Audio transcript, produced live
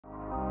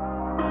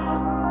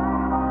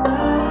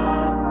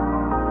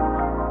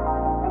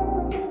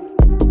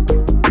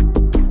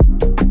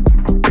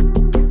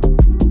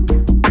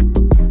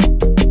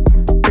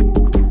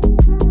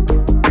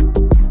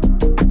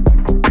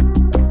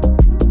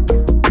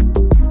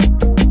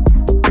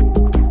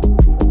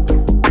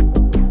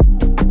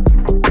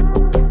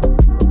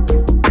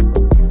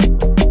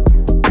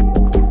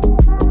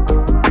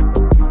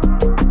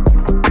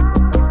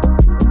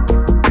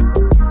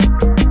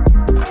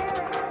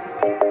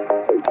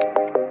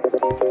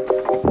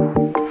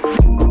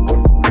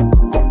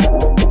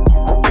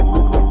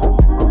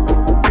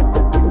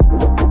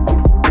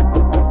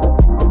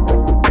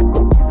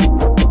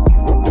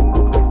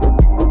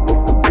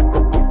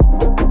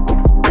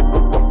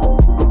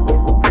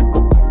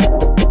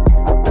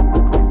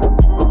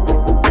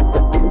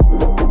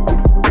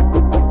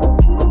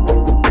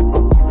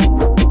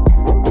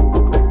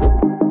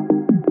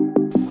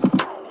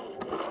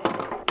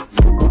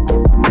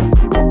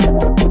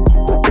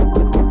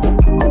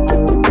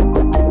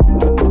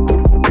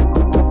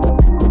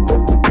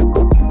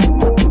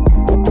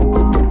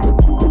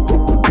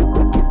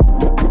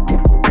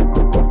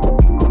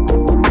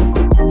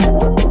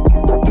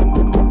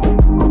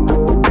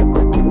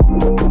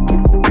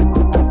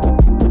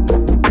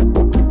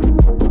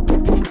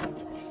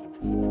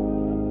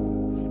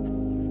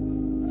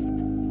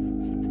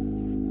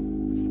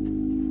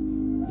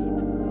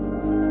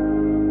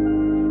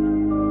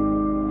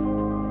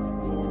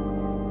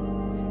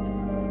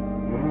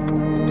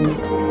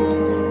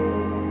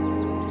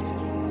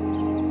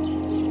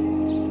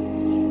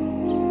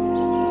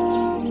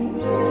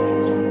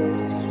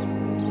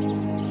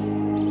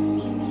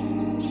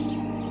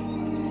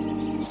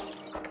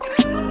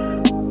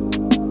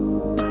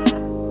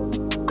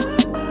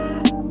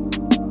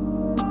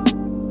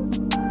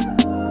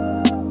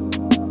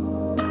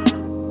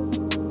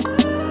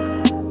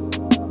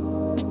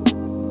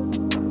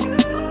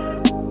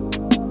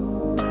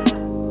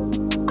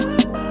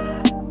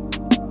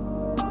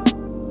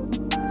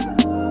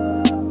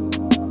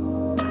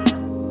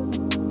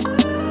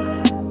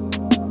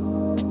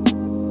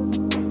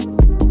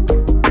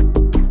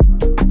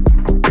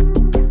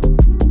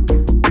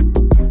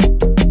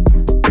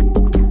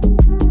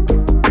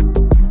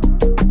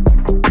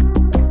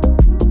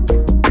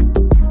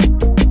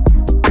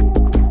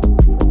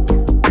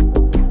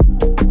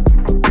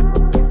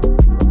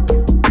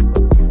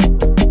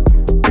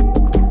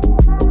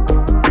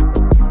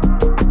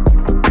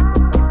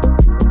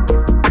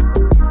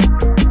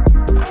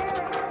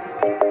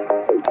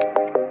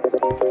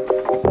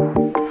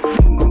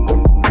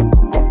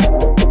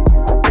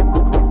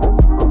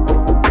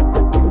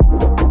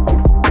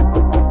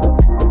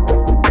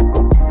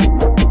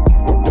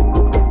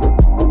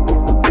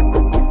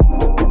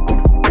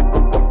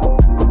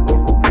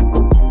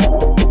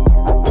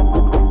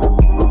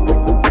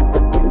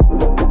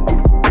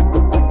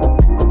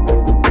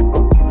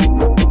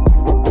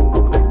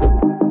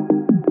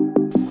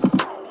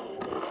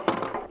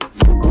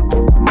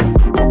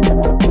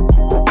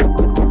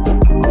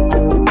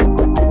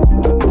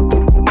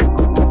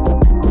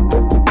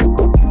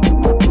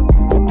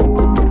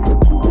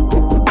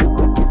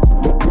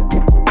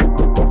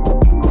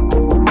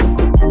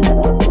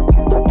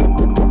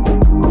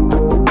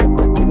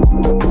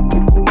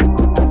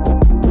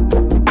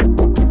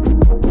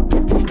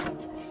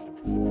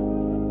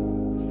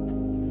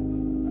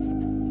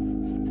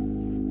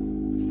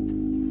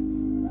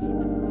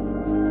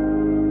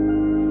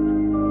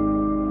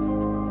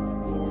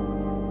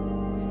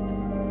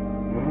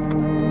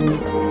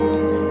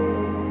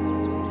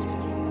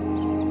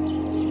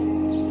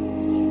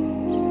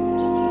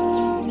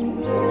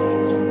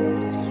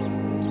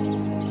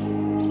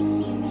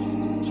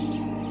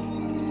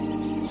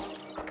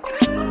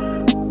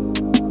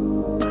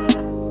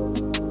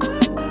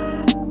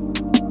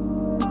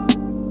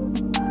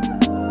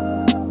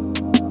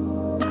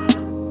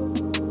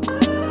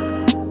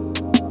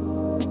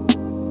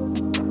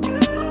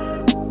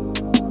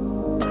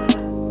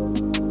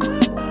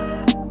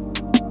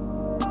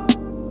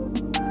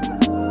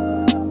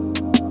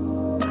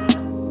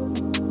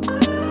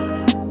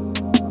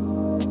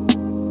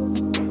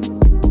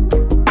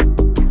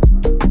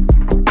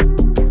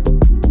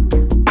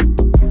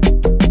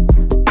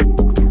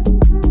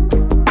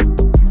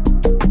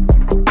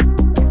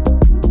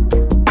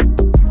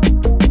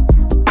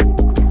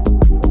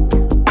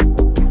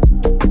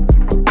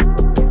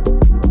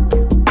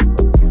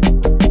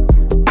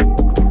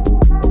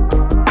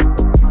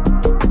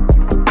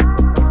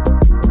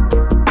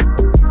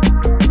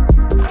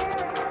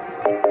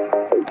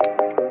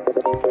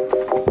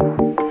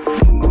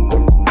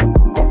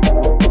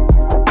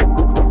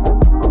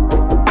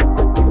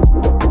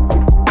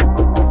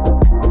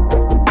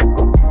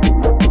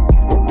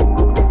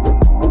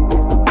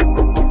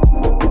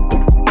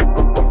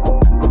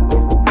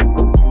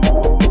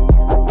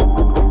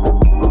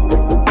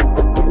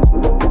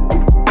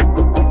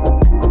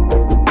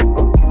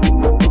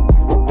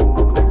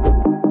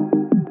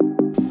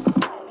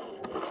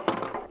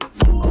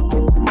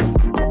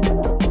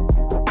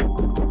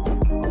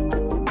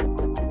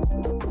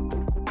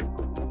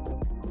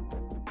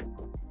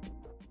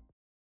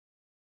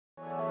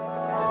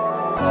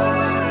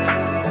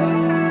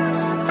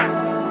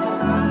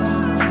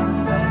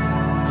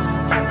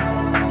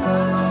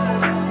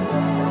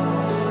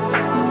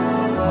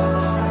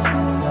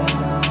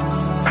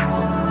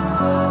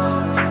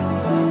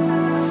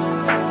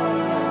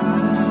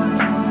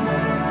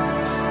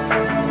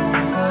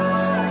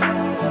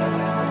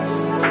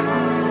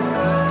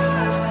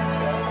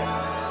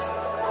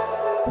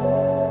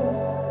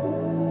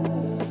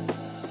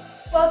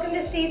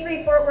Welcome to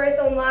C3 Fort Worth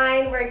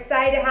Online. We're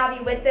excited to have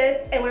you with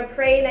us, and we're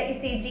praying that you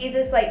see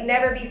Jesus like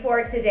never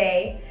before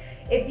today.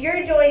 If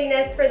you're joining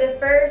us for the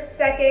first,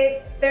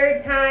 second,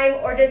 third time,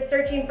 or just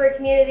searching for a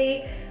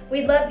community,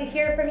 we'd love to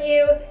hear from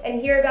you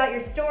and hear about your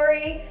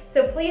story.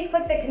 So please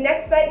click the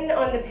connect button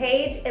on the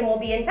page and we'll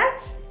be in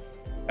touch.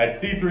 At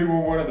C3, we're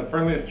one of the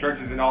friendliest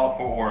churches in all of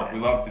Fort Worth. We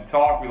love to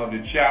talk, we love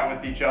to chat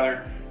with each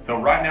other. So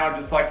right now,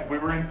 just like if we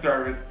were in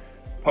service,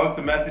 post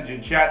a message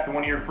and chat to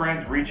one of your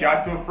friends, reach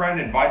out to a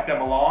friend, invite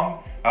them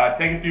along.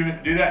 Take a few minutes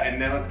to do that,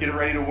 and then let's get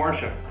ready to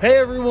worship. Hey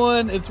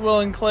everyone, it's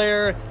Will and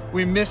Claire.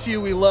 We miss you,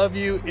 we love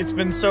you. It's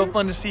been so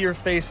fun to see your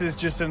faces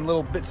just in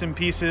little bits and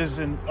pieces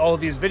and all of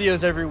these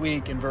videos every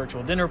week and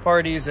virtual dinner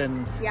parties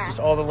and just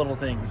all the little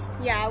things.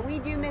 Yeah, we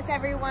do miss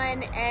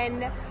everyone,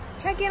 and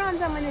check in on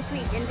someone this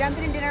week and jump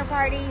in a dinner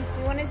party.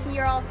 We want to see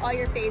all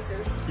your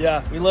faces.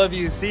 Yeah, we love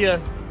you. See ya.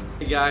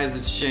 Hey guys,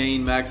 it's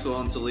Shane,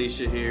 Maxwell, and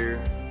Talisha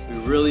here. We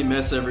really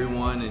miss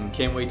everyone and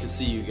can't wait to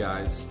see you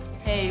guys.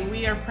 Hey,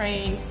 we are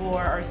praying for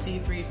our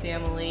C3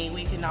 family.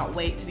 We cannot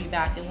wait to be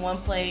back in one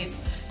place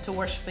to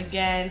worship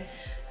again.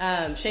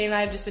 Shane and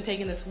I have just been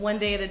taking this one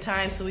day at a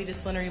time, so we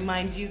just want to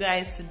remind you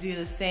guys to do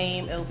the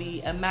same. It'll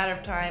be a matter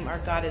of time. Our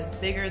God is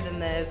bigger than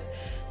this.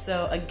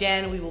 So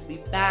again, we will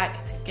be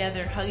back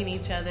together, hugging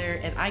each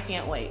other, and I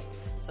can't wait.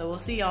 So we'll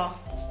see y'all.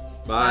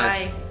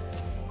 Bye.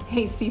 Bye.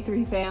 Hey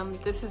C3 fam,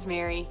 this is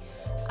Mary.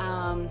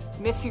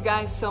 Miss you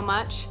guys so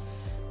much.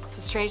 It's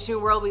a strange new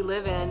world we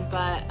live in,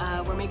 but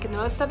we're making the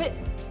most of it.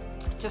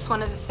 Just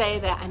wanted to say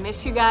that I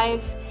miss you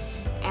guys,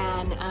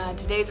 and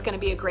today's going to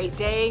be a great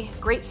day,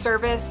 great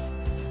service.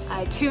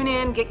 Tune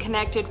in, get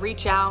connected,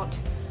 reach out,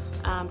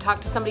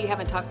 talk to somebody you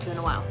haven't talked to in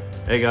a while.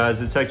 Hey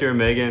guys, it's Hector and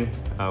Megan.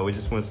 We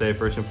just want to say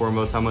first and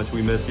foremost how much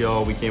we miss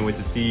y'all. We can't wait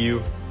to see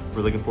you.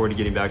 We're looking forward to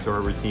getting back to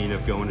our routine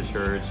of going to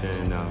church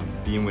and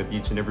being with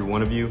each and every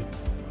one of you.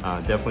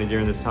 Definitely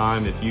during this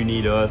time, if you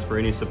need us for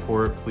any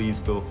support, please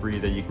feel free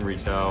that you can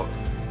reach out.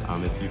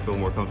 If you feel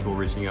more comfortable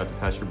reaching out to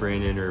Pastor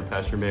Brandon or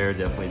Pastor Mayor,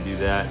 definitely do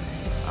that.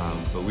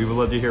 But we would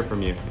love to hear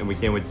from you, and we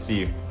can't wait to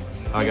see you.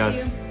 Bye,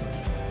 guys.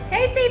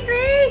 Hey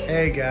C3!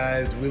 Hey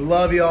guys, we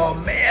love y'all.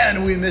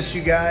 Man, we miss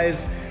you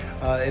guys.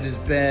 It has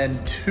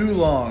been too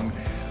long.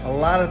 A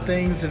lot of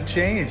things have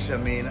changed. I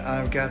mean,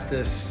 I've got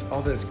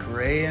all this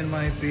gray in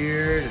my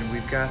beard, and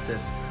we've got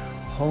this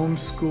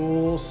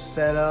homeschool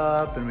set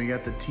up, and we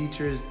got the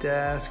teacher's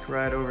desk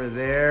right over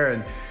there,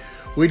 and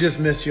we just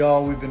miss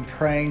y'all. We've been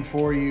praying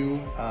for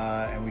you,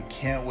 and we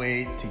can't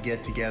wait to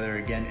get together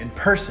again in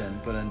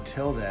person. But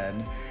until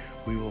then,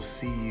 we will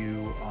see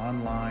you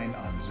online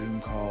on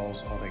Zoom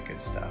calls, all that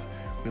good stuff.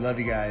 We love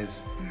you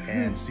guys,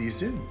 and see you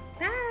soon.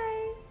 Bye!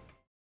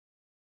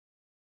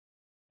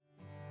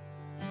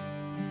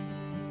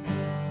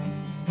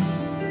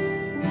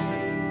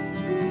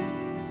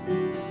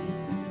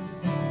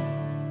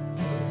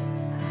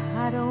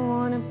 I don't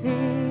want to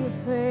be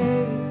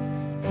afraid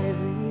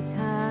every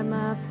time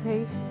I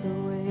face the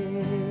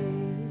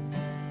waves.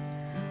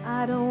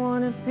 I don't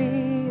want to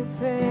be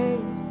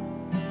afraid.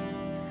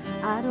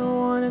 I don't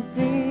want to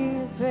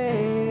be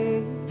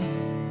afraid.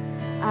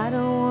 I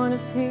don't want to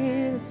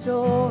fear the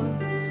storm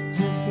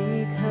just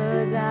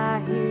because I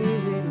hear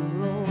it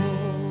roar.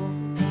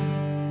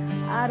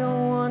 I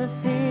don't want to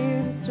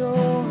fear the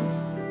storm.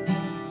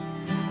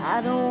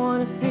 I don't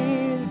want to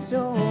fear the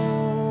storm.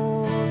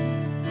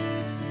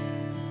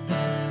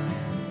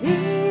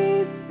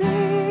 Peace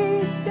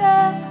be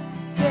still,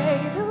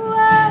 say the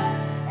word,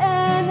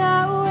 and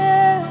I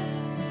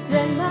will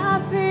set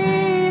my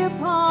feet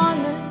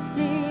upon the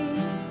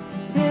sea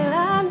till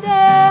I'm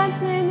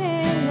dancing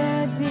in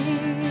the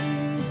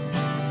deep.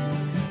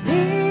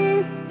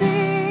 Peace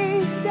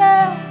be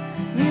still,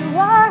 you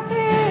are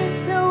here,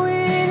 so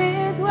it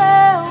is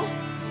well.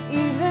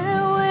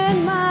 Even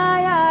when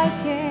my eyes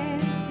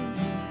can't see,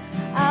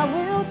 I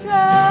will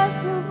trust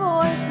the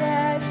voice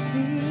that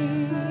speaks.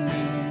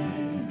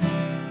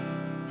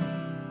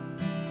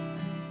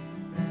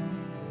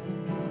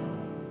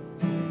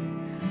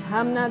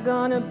 I'm not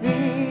gonna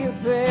be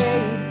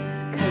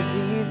afraid, 'cause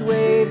these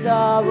waves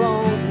are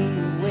only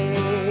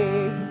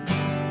waves.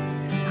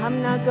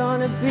 I'm not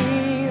gonna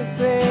be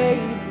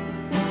afraid.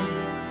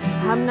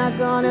 I'm not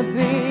gonna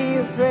be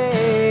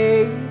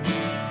afraid.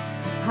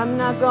 I'm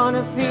not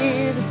gonna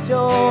fear the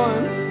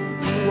storm.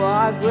 You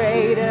are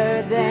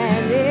greater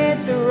than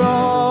its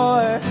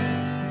roar.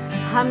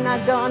 I'm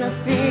not gonna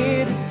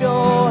fear the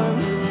storm.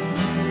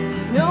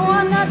 No,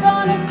 I'm not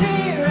gonna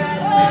fear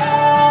at all.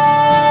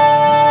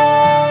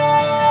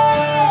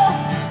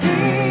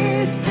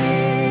 Peace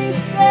be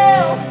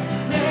still,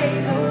 say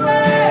the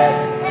word,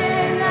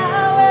 and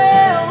I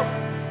will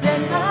set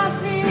my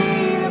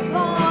feet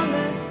upon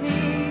the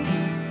sea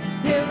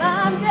till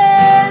I'm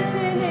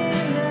dancing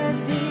in the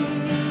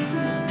deep.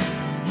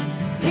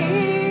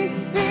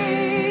 Peace be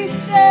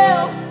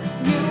still,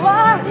 you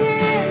are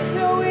here,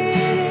 so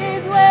it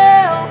is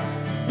well.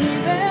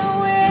 Even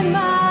when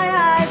my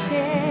eyes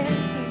can't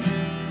see,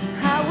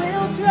 I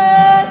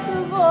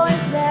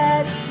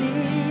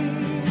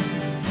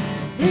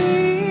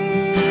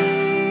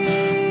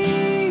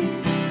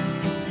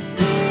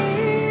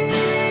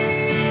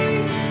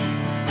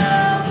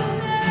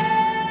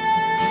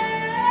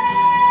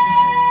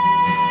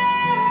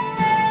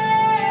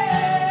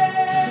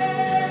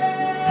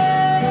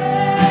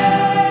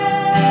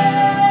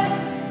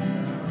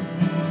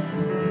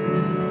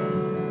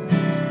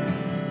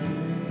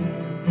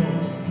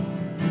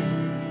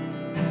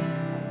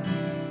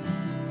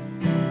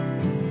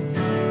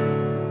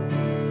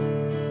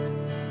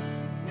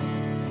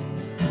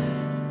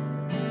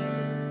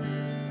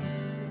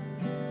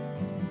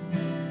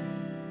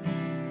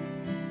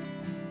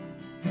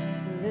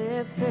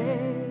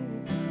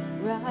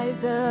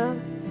rise up.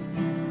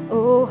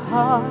 Oh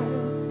heart,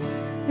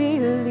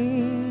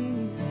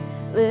 believe.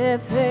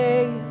 Let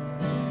faith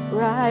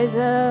rise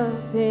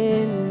up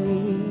in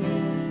me.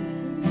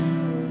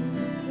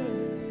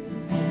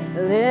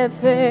 Let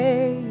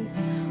faith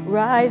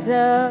rise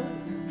up.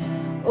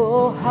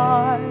 Oh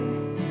heart,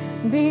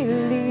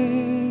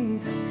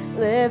 believe.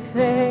 Let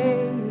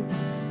faith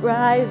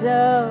rise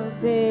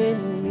up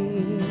in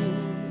me.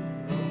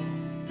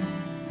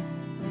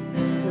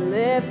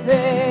 Let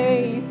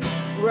faith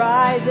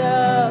rise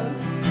up.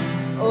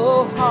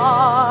 Oh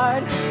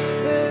heart,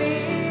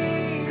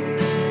 believe.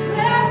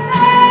 Let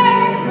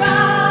faith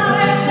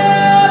rise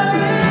up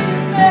in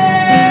me.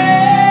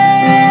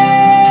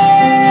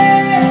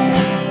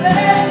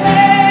 Let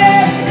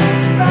faith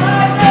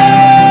rise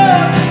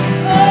up.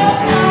 Oh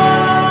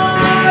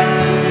heart,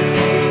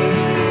 believe.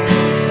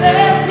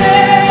 Let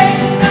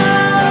faith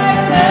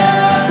rise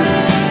up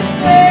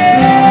in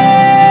me.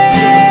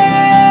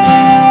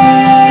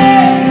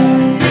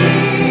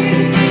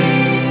 Peace be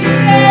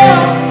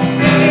still.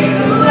 Say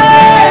the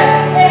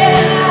word.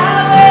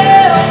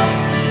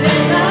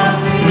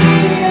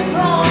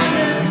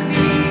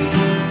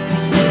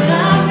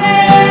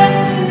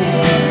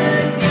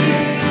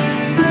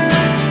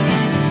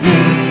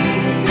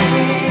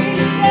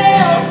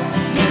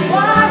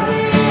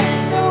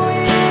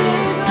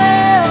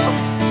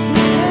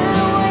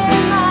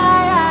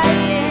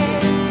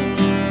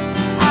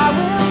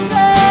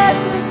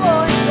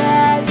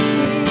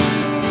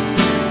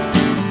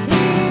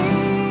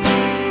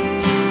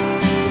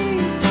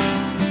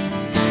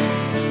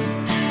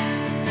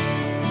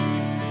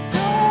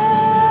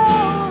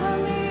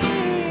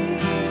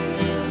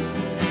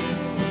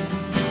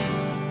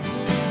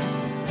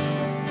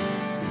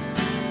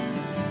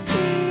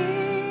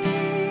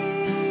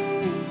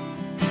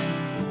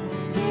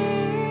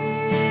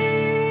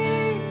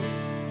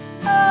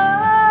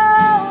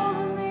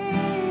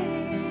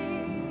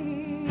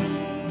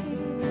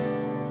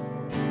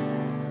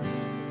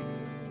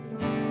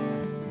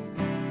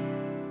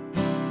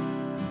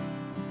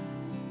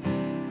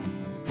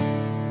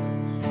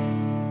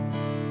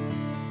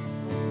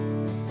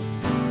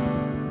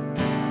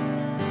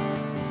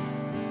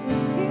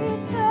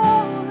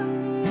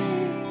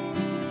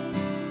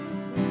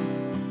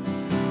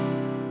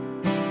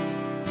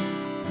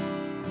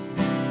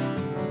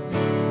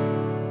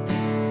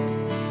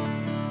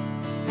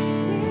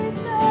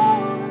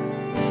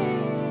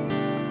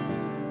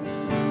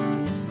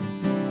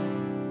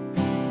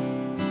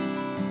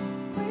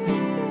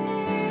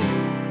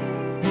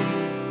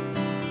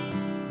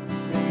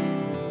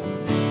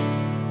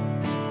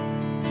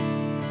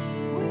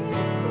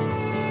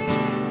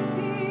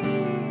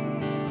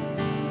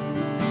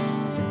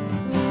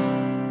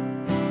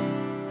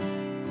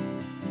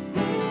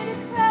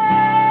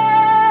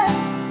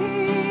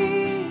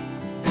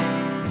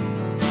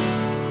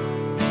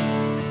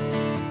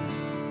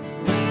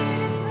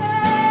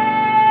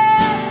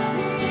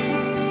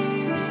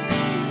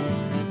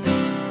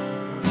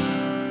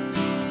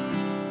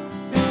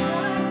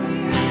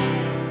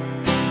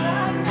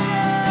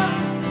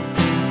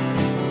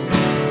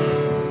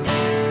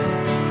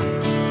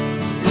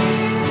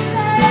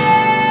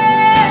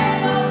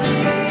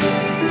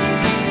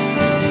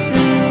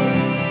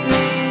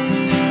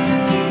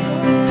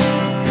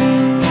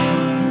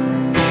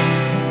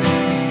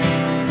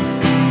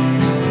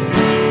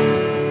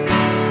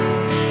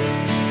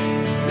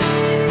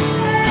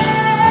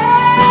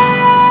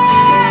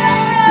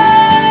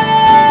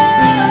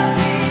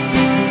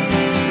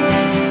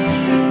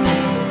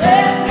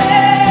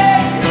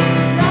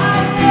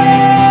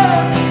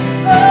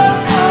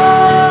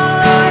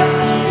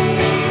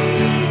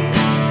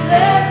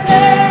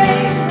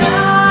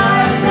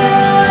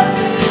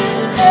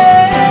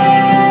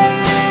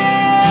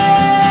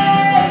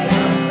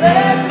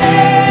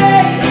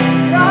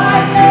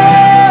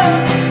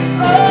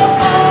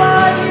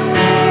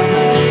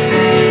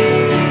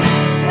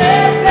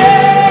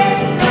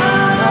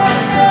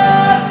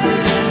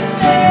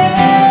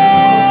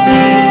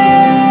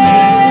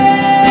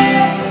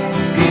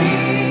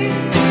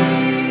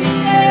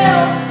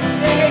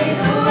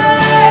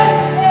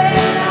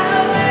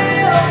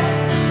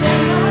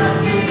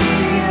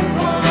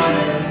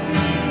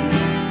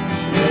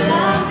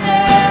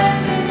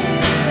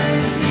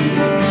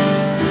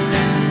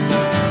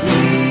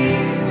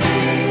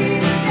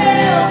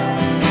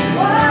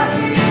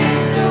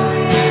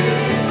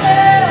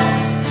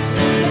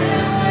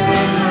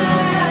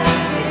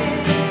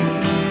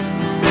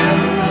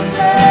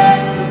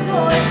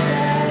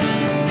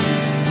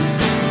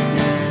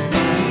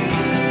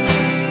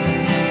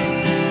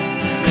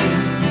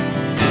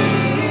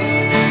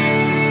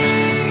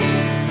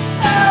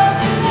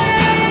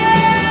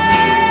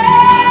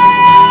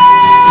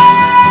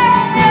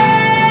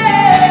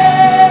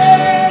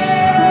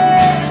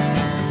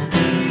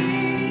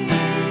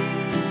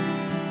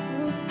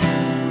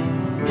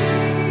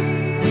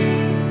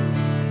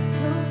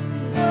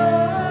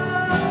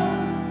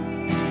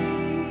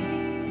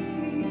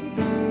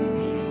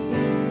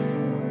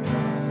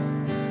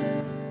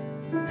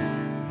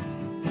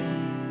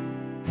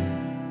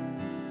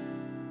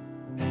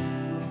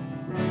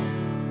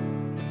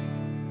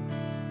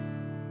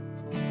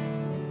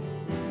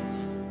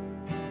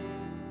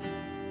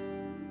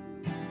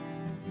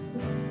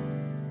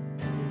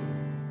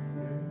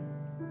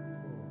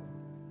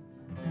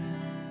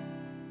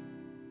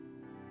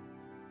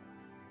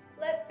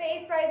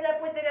 rise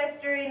up within us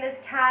during this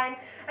time,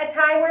 a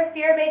time where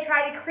fear may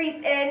try to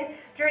creep in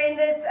during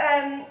this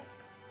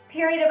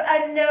period of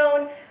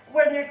unknown,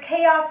 where there's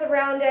chaos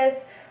around us.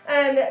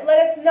 Let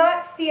us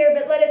not fear,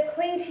 but let us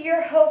cling to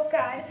your hope,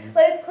 God.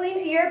 Let us cling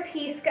to your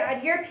peace,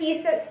 God. Your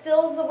peace that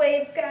stills the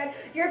waves, God.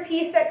 Your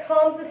peace that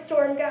calms the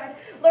storm, God.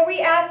 Lord,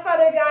 we ask,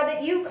 Father God,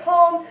 that you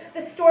calm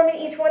the storm in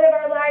each one of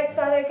our lives,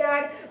 Father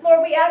God.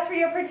 Lord, we ask for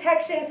your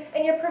protection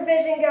and your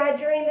provision, God,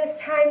 during this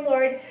time,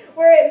 Lord,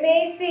 where it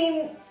may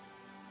seem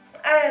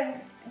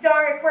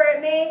dark, where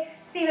it may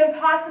seem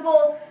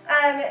impossible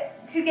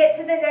to get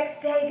to the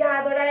next day,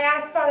 God. Lord, I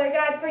ask, Father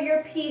God, for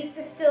your peace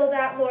to still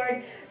that,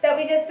 Lord, that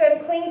we just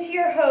cling to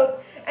your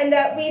hope, and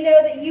that we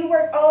know that you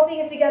work all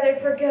things together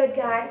for good,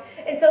 God.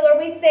 And so, Lord,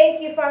 we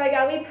thank you, Father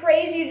God. We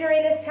praise you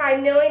during this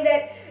time, knowing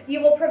that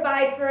you will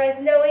provide for us,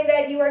 knowing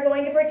that you are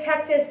going to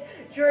protect us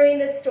during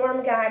this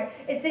storm, God.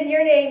 It's in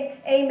your name,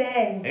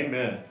 amen.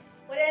 Amen.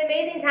 What an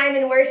amazing time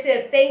in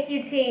worship. Thank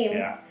you, team.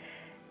 Yeah.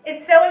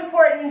 It's so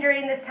important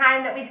during this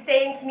time that we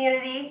stay in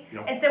community.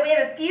 Yep. And so we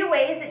have a few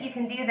ways that you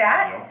can do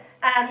that. Yep.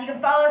 You can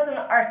follow us on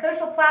our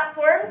social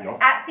platforms Yep.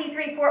 at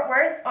C3 Fort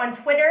Worth on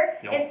Twitter,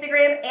 Yep.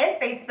 Instagram,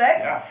 and Facebook.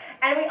 Yeah.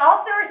 And we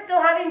also are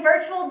still having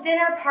virtual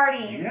dinner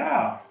parties.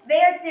 Yeah. They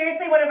are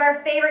seriously one of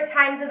our favorite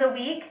times of the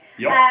week.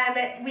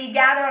 Yep. We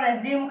gather on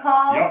a Zoom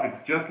call. Yep,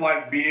 it's just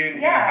like being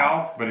in a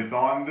house, but it's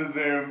on the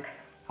Zoom.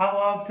 I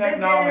love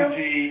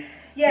technology.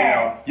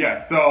 Yes.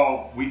 Yes,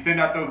 so we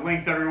send out those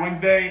links every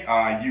Wednesday.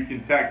 You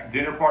can text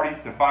dinner parties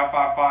to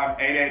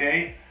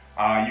 555-888.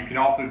 You can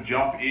also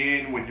jump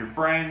in with your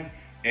friends,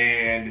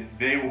 and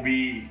they will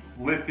be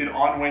listed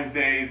on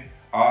Wednesdays,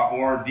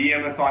 or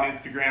DM us on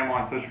Instagram,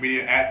 on social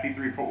media, at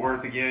C3 Fort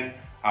Worth again.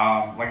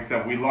 Like I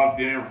said, we love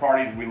dinner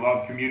parties. We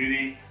love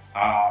community.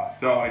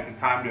 So it's a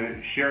time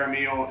to share a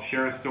meal,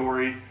 share a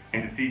story,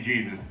 and to see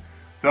Jesus.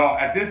 So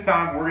at this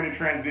time, we're going to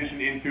transition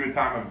into a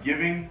time of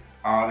giving.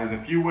 There's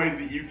a few ways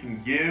that you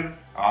can give.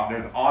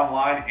 There's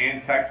online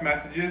and text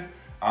messages.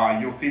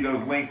 You'll see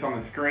those links on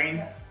the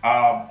screen.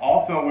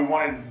 Also, we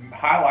want to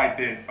highlight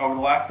that over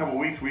the last couple of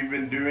weeks, we've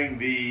been doing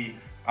the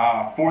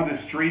For the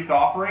Streets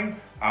offering.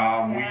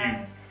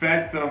 We've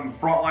fed some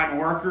frontline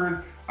workers.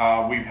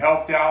 We've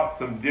helped out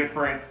some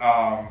different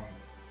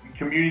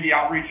community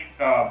outreach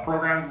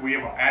programs. We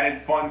have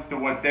added funds to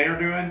what they are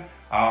doing,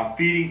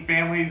 feeding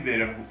families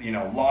that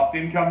have lost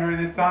income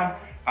during this time.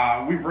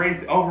 We've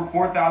raised over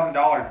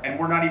 $4,000, and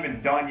we're not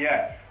even done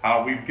yet.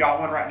 We've got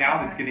one right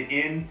now that's going to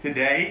end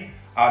today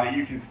that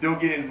you can still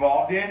get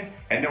involved in,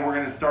 and then we're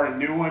going to start a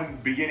new one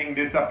beginning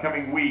this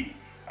upcoming week.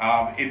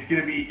 It's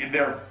going to be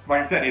there.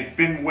 Like I said, it's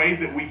been ways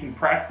that we can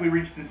practically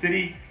reach the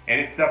city, and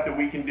it's stuff that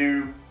we can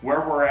do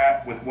where we're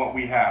at with what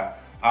we have.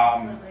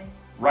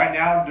 Right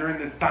now, during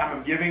this time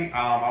of giving,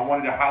 I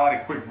wanted to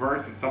highlight a quick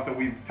verse. It's something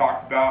we've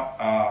talked about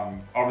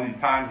over these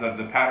times of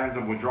the patterns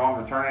of withdraw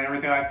and return and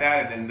everything like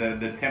that, and then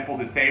the temple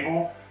to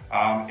table.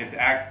 It's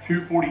Acts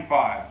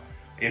 2:45.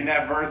 In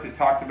that verse, it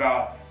talks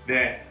about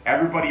that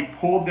everybody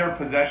pulled their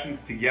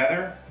possessions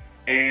together,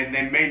 and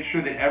they made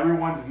sure that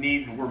everyone's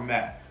needs were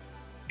met.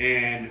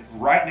 And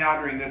right now,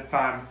 during this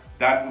time,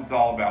 that's what it's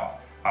all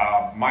about.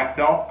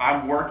 Myself,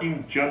 I'm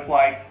working just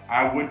like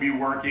I would be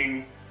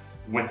working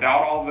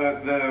without all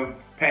the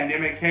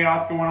pandemic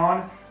chaos going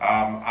on.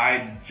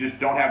 I just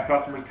don't have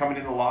customers coming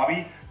in the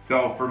lobby.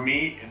 So for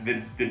me,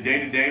 the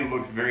day-to-day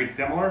looks very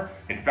similar.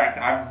 In fact,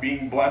 I'm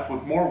being blessed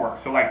with more work.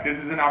 So like, this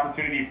is an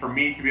opportunity for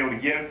me to be able to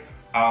give.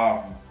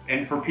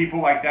 And for people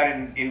like that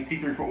in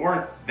C3 Fort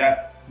Worth, that's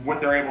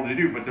what they're able to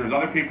do. But there's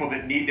other people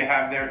that need to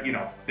have their,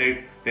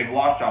 they've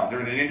lost jobs.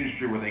 They're in an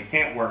industry where they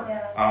can't work.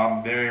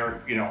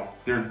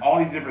 There's all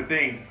these different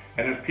things.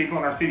 And there's people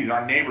in our cities,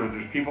 our neighbors,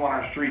 there's people on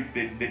our streets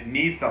that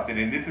need something.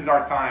 And this is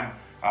our time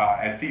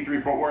as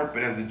C3 Fort Worth,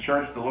 but as the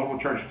church, the local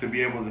church, to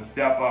be able to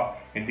step up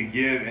and to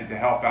give and to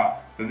help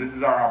out. So this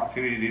is our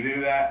opportunity to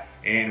do that.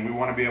 And we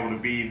want to be able to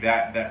be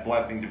that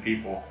blessing to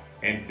people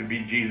and to be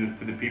Jesus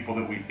to the people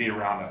that we see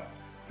around us.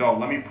 So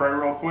let me pray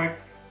real quick,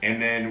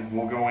 and then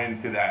we'll go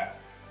into that.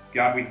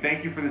 God, we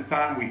thank you for this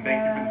time. We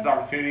thank you for this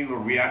opportunity.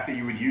 Lord, we ask that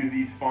you would use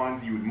these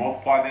funds, you would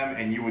multiply them,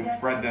 and you would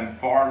spread them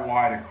far and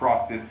wide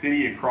across this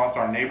city, across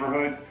our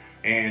neighborhoods,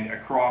 and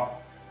across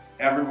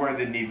everywhere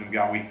that needs them,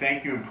 God. We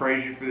thank you and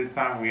praise you for this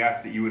time. We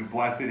ask that you would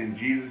bless it in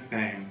Jesus'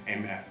 name.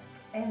 Amen.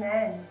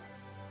 Amen.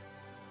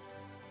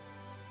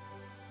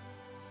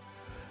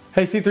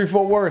 Hey, C3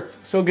 Fort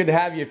Worth, so good to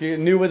have you. If you're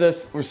new with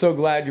us, we're so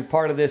glad you're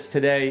part of this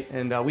today,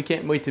 and we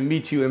can't wait to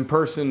meet you in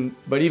person,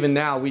 but even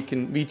now we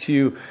can meet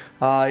you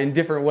in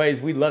different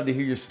ways. We'd love to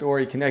hear your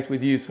story, connect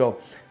with you. So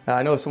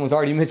I know someone's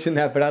already mentioned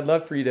that, but I'd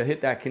love for you to hit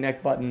that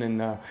connect button,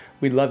 and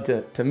we'd love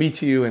to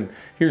meet you and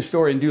hear your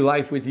story and do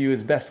life with you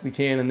as best we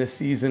can in this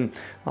season.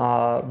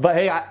 But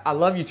hey, I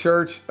love you,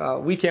 church.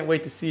 We can't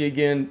wait to see you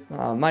again.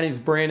 My name's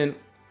Brandon.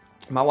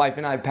 My wife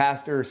and I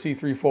pastor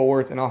C3 Fort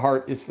Worth, and our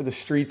heart is for the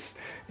streets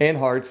and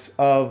hearts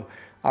of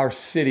our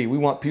city. We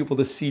want people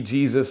to see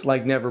Jesus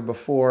like never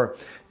before,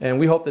 and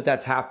we hope that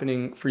that's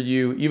happening for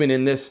you, even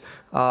in this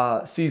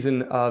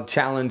season of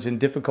challenge and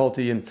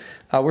difficulty. And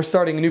we're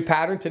starting a new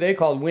pattern today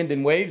called Wind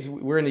and Waves.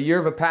 We're in a year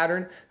of a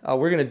pattern.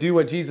 We're going to do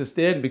what Jesus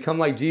did and become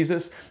like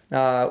Jesus.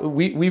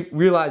 We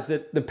realize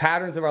that the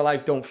patterns of our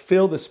life don't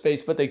fill the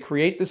space, but they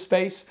create the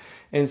space.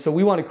 And so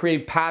we want to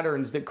create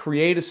patterns that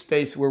create a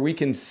space where we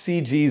can see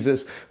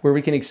Jesus, where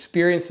we can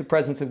experience the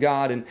presence of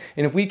God. And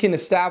if we can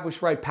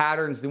establish right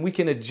patterns, then we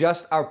can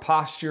adjust our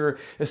posture,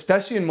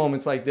 especially in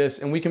moments like this,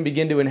 and we can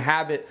begin to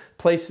inhabit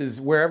places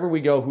wherever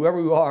we go,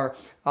 whoever we are,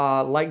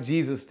 like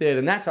Jesus did.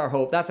 And that's our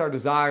hope. That's our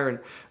desire.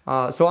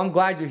 And so I'm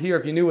glad you're here.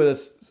 If you're new with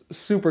us,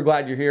 super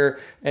glad you're here.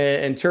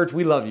 And church,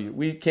 we love you.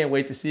 We can't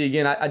wait to see you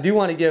again. I do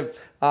want to give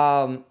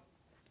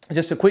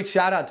just a quick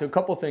shout out to a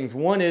couple things.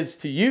 One is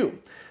to you.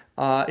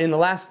 In the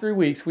last 3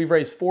 weeks, we've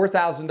raised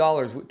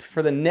 $4,000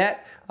 for the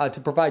net to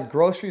provide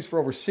groceries for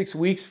over 6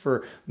 weeks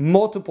for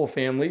multiple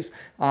families.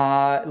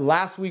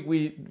 Last week,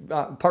 we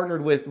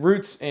partnered with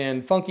Roots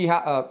and Funky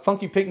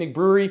Picnic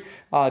Brewery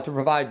to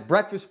provide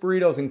breakfast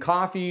burritos and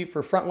coffee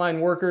for frontline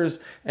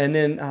workers. And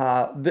then,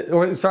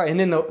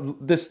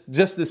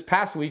 this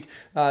past week,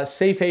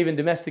 Safe Haven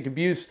Domestic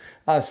Abuse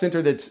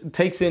Center that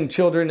takes in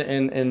children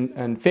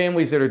and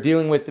families that are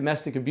dealing with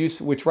domestic abuse,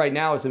 which right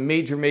now is a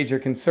major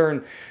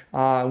concern.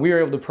 We were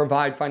able to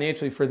provide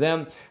financially for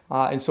them.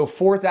 And so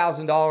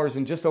 $4,000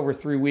 in just over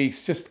 3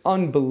 weeks, just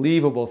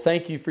unbelievable.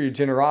 Thank you for your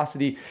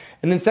generosity.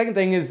 And then second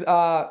thing is,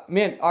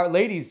 man, our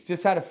ladies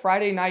just had a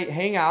Friday night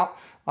hangout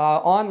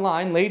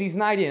online, Ladies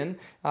Night In.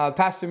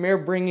 Pastor Mayor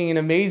bringing an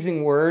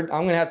amazing word.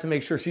 I'm going to have to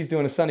make sure she's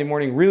doing a Sunday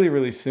morning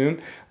really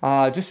soon.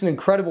 Just an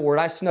incredible word.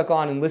 I snuck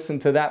on and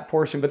listened to that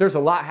portion, but there's a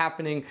lot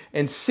happening,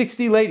 and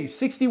 60 ladies,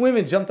 60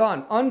 women jumped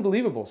on.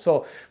 Unbelievable.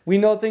 So we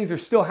know things are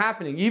still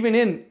happening. Even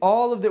in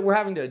all of that we're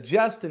having to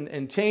adjust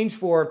and change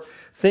for,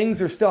 things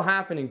are still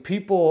happening.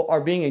 People are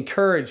being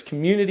encouraged.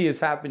 Community is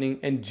happening,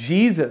 and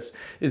Jesus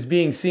is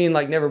being seen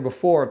like never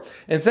before.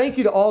 And thank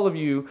you to all of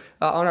you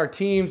on our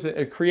teams,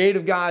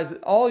 creative guys,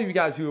 all of you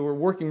guys who are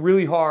working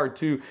really hard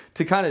to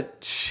kind of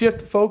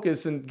shift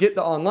focus and get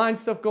the online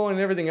stuff going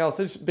and everything else.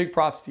 There's big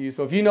props to you.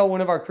 So if you know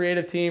one of our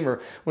creative team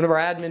or one of our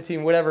admin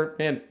team, whatever,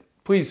 man,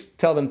 please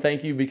tell them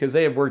thank you, because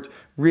they have worked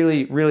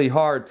really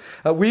hard.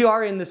 We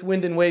are in this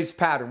Wind and Waves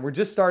pattern. We're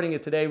just starting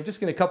it today. We're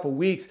just in a couple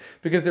weeks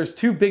because there's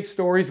two big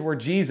stories where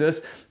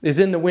Jesus is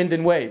in the wind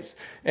and waves.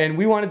 And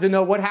we wanted to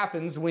know what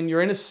happens when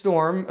you're in a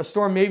storm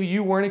maybe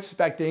you weren't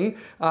expecting,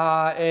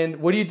 and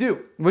what do you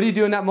do? What do you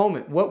do in that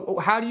moment?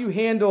 How do you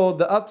handle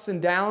the ups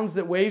and downs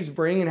that waves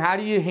bring, and how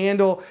do you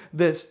handle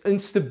this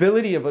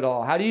instability of it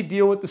all? How do you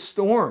deal with the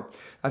storm?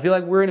 I feel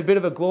like we're in a bit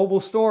of a global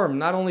storm,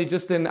 not only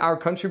just in our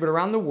country, but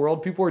around the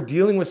world. People are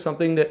dealing with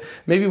something that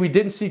maybe we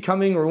didn't see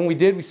coming, or when we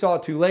did, we saw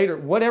it too late, or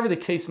whatever the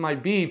case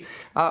might be.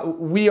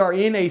 We are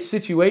in a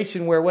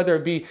situation where, whether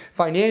it be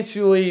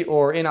financially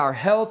or in our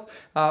health,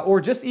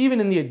 or just even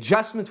in the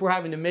adjustments we're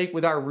having to make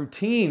with our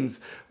routines,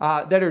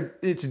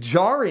 it's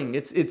jarring.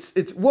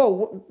 It's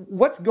whoa,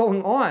 what's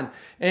going on?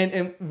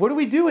 And what do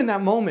we do in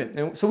that moment?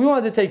 And so we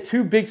wanted to take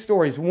two big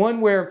stories.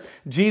 One where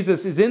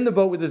Jesus is in the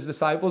boat with his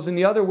disciples, and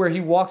the other where he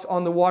walks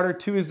on the water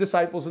to his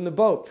disciples in the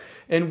boat.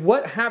 And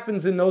what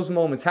happens in those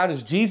moments? How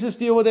does Jesus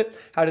deal with it?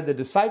 How did the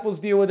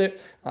disciples deal with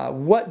it?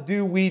 What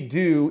do we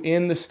do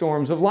in the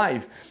storms of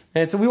life?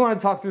 And so we want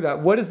to talk through that.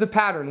 What is the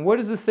pattern? What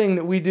is the thing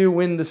that we do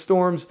when the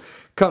storms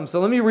come? So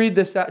let me read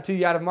this to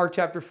you out of Mark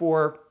chapter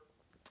 4,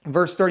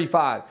 verse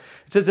 35.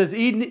 It says, as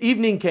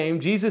evening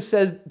came, Jesus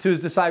said to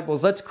his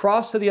disciples, let's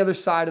cross to the other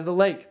side of the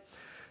lake.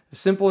 A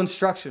simple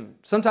instruction.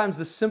 Sometimes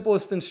the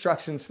simplest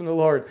instructions from the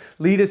Lord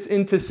lead us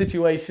into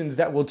situations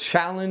that will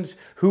challenge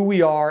who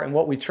we are and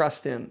what we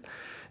trust in.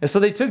 And so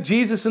they took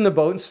Jesus in the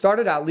boat and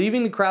started out,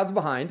 leaving the crowds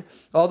behind.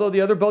 Although the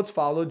other boats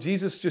followed,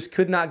 Jesus just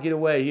could not get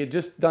away. He had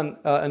just done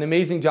an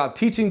amazing job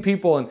teaching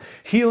people and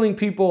healing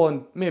people.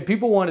 And man,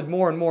 people wanted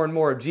more and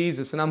more of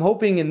Jesus. And I'm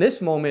hoping in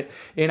this moment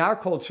in our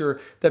culture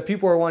that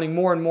people are wanting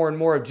more and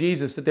more of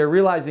Jesus, that they're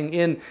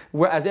realizing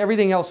as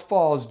everything else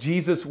falls,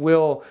 Jesus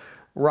will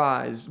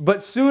rise.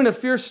 But soon a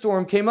fierce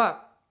storm came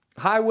up.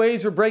 High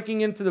waves were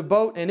breaking into the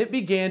boat, and it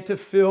began to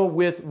fill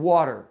with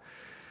water.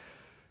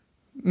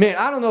 Man,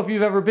 I don't know if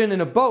you've ever been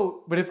in a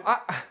boat, but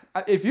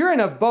if you're in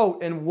a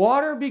boat and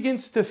water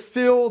begins to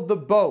fill the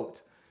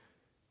boat,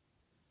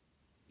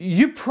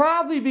 you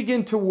probably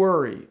begin to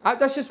worry.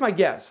 That's just my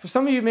guess. For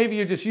some of you, maybe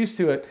you're just used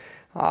to it.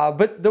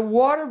 But the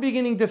water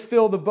beginning to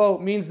fill the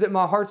boat means that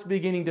my heart's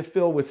beginning to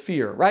fill with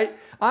fear, right?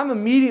 I'm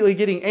immediately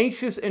getting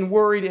anxious and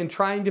worried and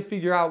trying to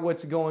figure out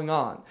what's going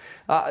on.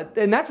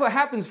 And that's what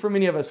happens for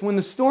many of us. When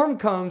the storm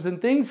comes and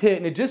things hit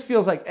and it just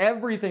feels like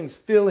everything's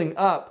filling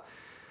up,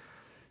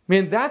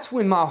 man, that's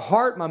when my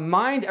heart, my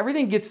mind,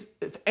 everything gets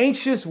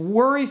anxious,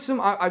 worrisome.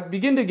 I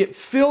begin to get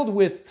filled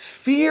with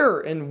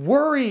fear and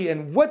worry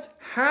and what's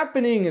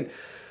happening.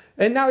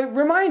 And now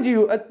remind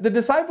you, the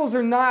disciples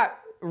are not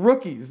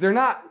rookies. They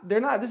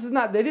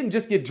didn't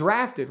just get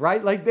drafted,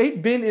 right? Like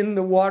they'd been in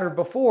the water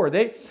before.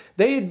 They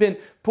had been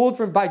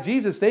pulled by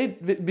Jesus.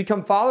 They'd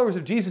become followers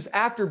of Jesus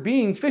after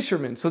being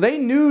fishermen. So they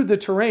knew the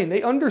terrain.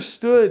 They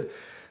understood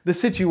the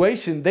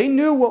situation. They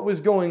knew what was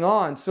going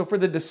on. So for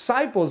the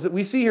disciples that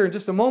we see here in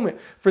just a moment,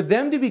 for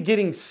them to be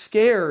getting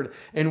scared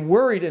and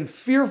worried and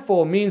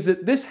fearful means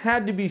that this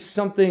had to be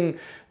something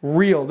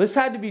real. This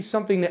had to be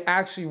something that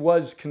actually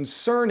was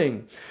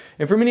concerning.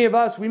 And for many of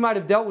us, we might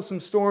have dealt with some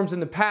storms in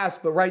the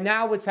past, but right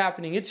now what's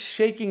happening, it's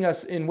shaking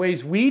us in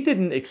ways we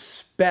didn't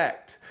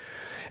expect.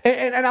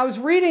 And I was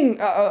reading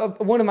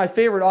one of my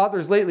favorite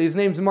authors lately. His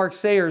name's Mark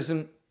Sayers,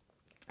 and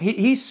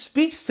he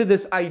speaks to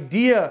this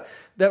idea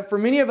that for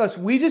many of us,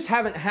 we just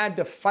haven't had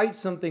to fight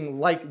something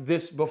like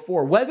this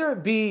before. Whether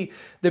it be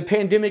the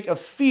pandemic of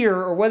fear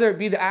or whether it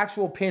be the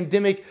actual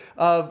pandemic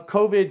of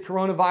COVID,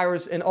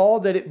 coronavirus, and all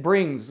that it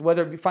brings,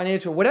 whether it be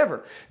financial,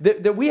 whatever,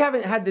 that we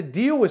haven't had to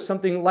deal with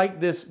something like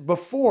this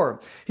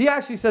before. He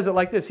actually says it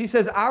like this. He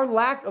says, our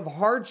lack of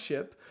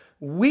hardship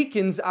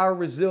weakens our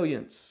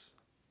resilience.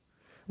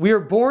 We are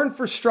born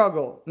for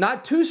struggle,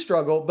 not to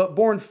struggle, but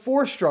born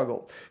for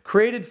struggle,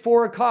 created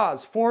for a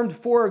cause, formed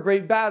for a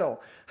great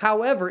battle.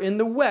 However, in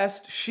the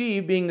West,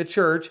 she, being the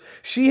church,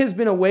 she has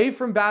been away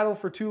from battle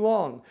for too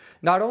long.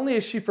 Not only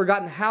has she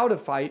forgotten how to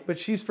fight, but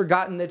she's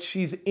forgotten that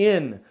she's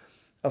in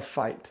a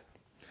fight.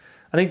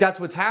 I think that's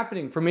what's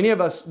happening. For many of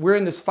us, we're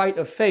in this fight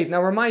of faith.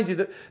 Now, remind you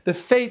that the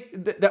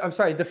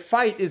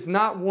fight is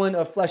not one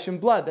of flesh and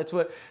blood. That's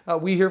what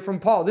we hear from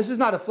Paul. This is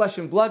not a flesh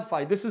and blood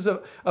fight. This is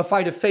a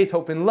fight of faith,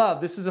 hope, and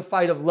love. This is a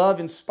fight of love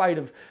in spite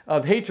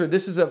of hatred.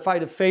 This is a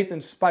fight of faith in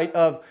spite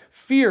of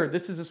fear.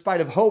 This is a fight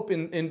of hope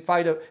in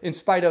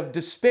spite of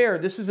despair.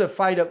 This is a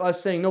fight of us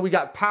saying, no, we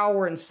got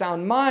power and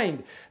sound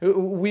mind.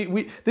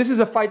 This is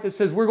a fight that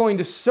says we're going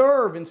to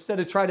serve instead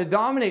of try to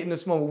dominate in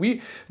this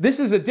moment. This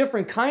is a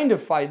different kind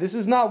of fight. This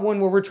is not one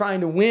where we're trying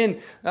to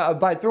win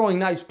by throwing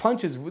nice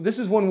punches. This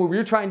is one where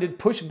we're trying to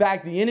push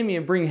back the enemy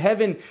and bring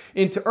heaven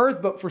into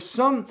earth. But for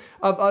some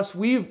of us,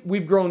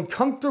 we've grown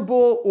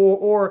comfortable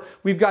or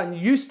we've gotten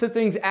used to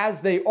things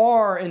as they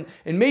are. And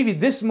maybe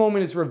this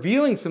moment is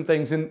revealing some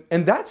things. And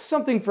that's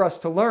something for us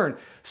to learn.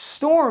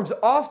 Storms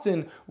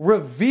often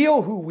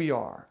reveal who we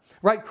are.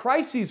 Right?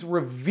 Crises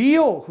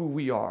reveal who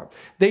we are.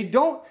 They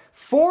don't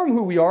form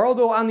who we are,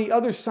 although on the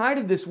other side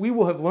of this, we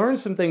will have learned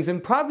some things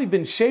and probably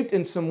been shaped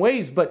in some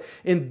ways. But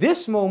in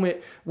this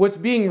moment, what's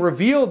being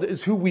revealed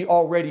is who we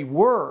already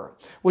were.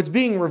 What's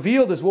being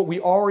revealed is what we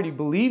already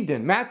believed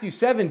in. Matthew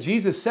 7,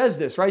 Jesus says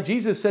this, right?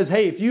 Jesus says,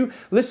 hey, if you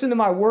listen to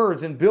my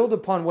words and build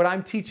upon what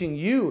I'm teaching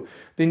you,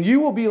 then you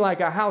will be like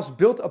a house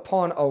built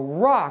upon a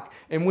rock.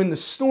 And when the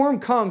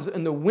storm comes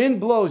and the wind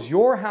blows,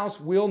 your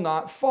house will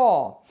not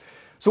fall.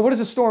 So what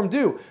does a storm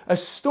do? A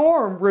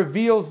storm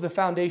reveals the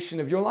foundation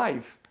of your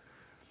life.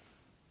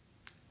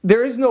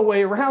 There is no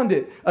way around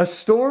it. A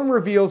storm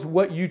reveals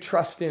what you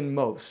trust in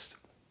most.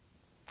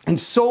 And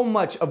so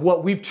much of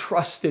what we've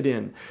trusted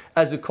in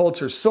as a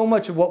culture, so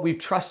much of what we've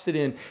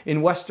trusted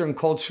in Western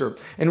culture,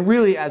 and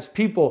really as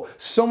people,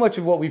 so much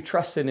of what we've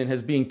trusted in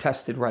is being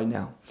tested right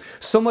now.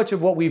 So much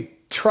of what we've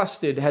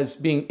trusted is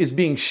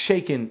being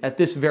shaken at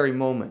this very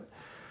moment.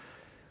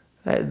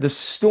 The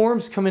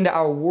storms come into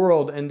our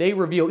world and they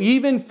reveal,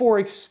 even for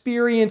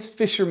experienced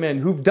fishermen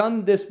who've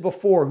done this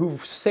before,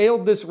 who've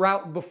sailed this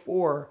route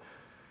before,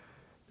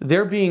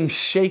 they're being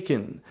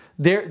shaken.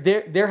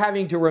 They're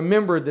having to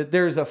remember that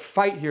there's a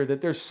fight here,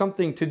 that there's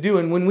something to do.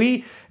 And when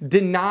we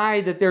deny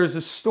that there's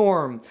a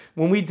storm,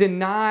 when we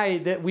deny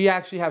that we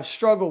actually have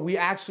struggle, we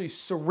actually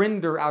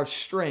surrender our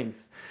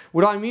strength.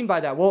 What do I mean by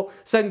that? Well,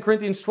 2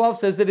 Corinthians 12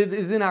 says that it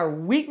is in our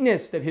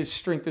weakness that his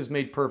strength is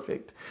made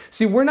perfect.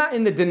 See, we're not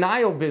in the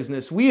denial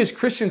business. We as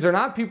Christians are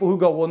not people who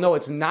go, well, no,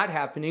 it's not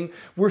happening.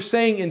 We're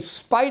saying in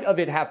spite of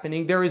it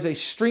happening, there is a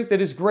strength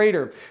that is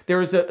greater.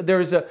 There is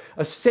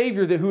a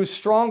Savior who is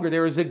stronger.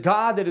 There is a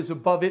God that is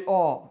above it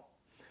all.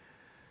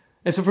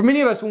 And so for many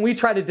of us, when we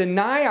try to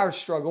deny our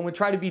struggle, when we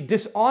try to be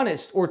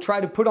dishonest or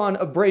try to put on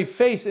a brave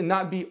face and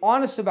not be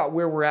honest about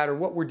where we're at or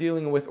what we're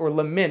dealing with or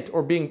lament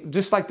or being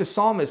just like the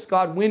psalmist,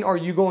 God, when are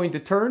you going to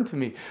turn to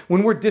me?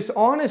 When we're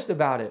dishonest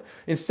about it,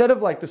 instead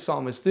of like the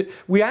psalmist,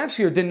 we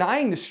actually are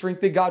denying the strength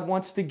that God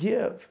wants to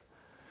give.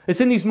 It's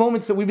in these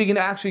moments that we begin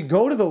to actually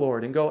go to the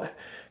Lord and go,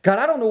 God,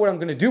 I don't know what I'm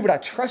going to do, but I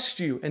trust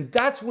you. And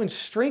that's when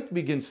strength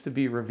begins to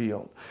be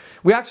revealed.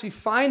 We actually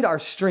find our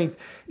strength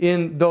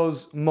in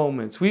those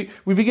moments. We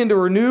begin to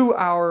renew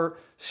our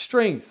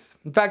strength.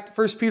 In fact,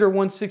 1 Peter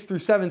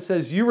 1:6-7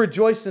 says, you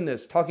rejoice in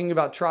this, talking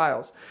about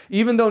trials,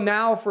 even though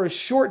now for a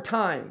short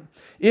time,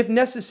 if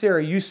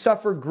necessary, you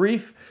suffer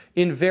grief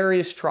in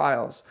various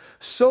trials,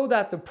 so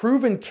that the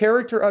proven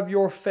character of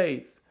your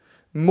faith,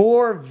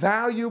 more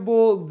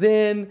valuable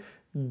than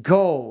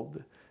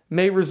gold,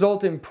 may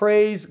result in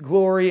praise,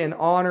 glory, and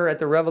honor at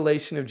the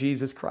revelation of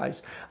Jesus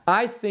Christ.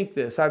 I think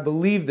this, I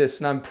believe this,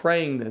 and I'm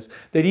praying this,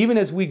 that even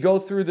as we go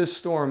through this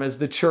storm as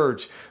the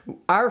church,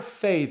 our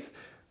faith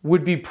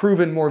would be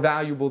proven more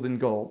valuable than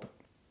gold.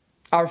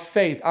 our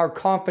faith, our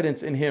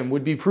confidence in him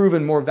would be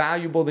proven more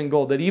valuable than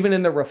gold. That even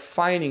in the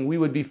refining, we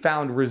would be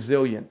found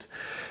resilient.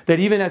 That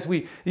even as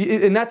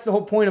and that's the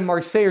whole point of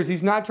Mark Sayers.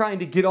 He's not trying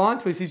to get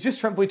onto us. He's just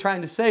simply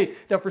trying to say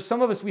that for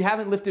some of us, we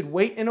haven't lifted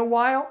weight in a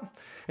while.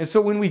 And so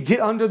when we get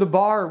under the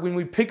bar, when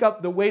we pick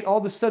up the weight, all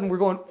of a sudden we're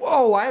going,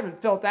 whoa, I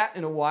haven't felt that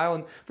in a while.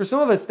 And for some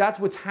of us, that's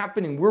what's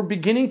happening. We're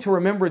beginning to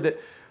remember that,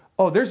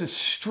 oh, there's a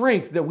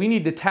strength that we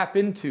need to tap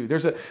into.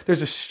 There's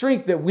a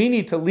strength that we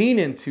need to lean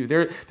into.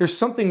 There's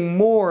something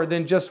more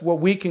than just what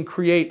we can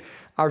create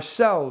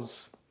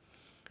ourselves.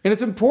 And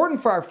it's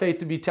important for our faith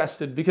to be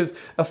tested, because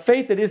a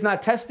faith that is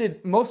not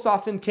tested most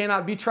often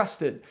cannot be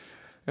trusted.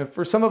 And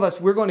for some of us,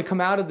 we're going to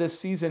come out of this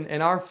season,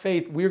 and our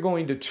faith, we're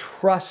going to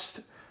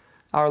trust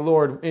our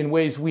Lord in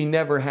ways we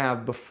never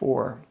have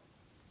before.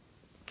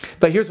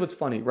 But here's what's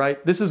funny,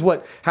 right? This is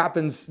what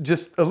happens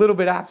just a little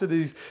bit after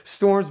these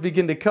storms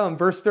begin to come.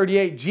 Verse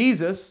 38,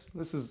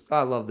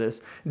 I love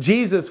this.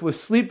 Jesus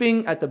was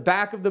sleeping at the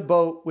back of the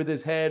boat with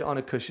his head on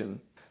a cushion.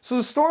 So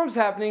the storm's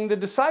happening, the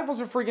disciples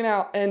are freaking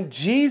out, and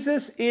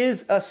Jesus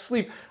is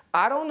asleep.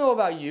 I don't know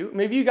about you.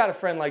 Maybe you got a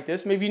friend like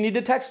this. Maybe you need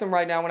to text them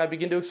right now when I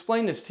begin to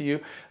explain this to you.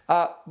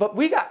 But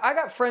I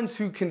got friends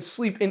who can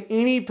sleep in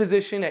any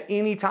position at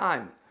any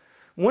time.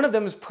 One of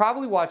them is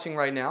probably watching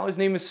right now. His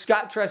name is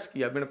Scott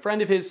Tresky. I've been a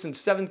friend of his since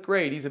 7th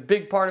grade. He's a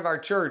big part of our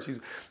church.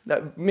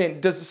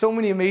 Does so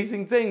many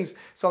amazing things.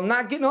 So I'm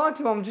not getting on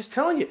to him. I'm just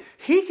telling you,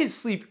 he can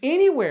sleep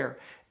anywhere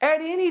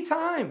at any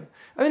time.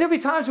 I mean, there'll be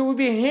times where we'll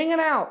be hanging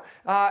out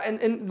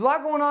and a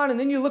lot going on, and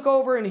then you look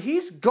over and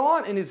he's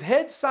gone and his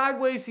head's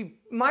sideways. He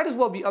might as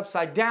well be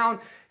upside down.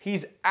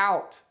 He's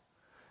out.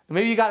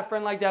 Maybe you got a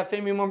friend like that,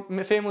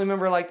 family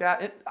member like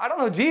that. I don't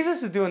know.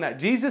 Jesus is doing that.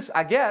 Jesus,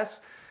 I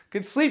guess,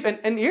 could sleep.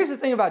 And here's the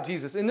thing about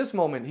Jesus. In this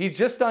moment, he's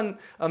just done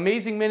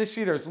amazing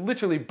ministry. There's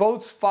literally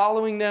boats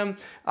following them.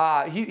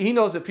 He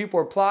knows that people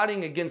are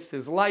plotting against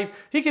his life.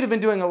 He could have been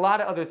doing a lot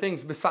of other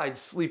things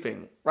besides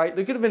sleeping, right?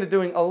 They could have been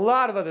doing a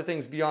lot of other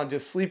things beyond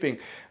just sleeping.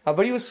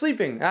 But he was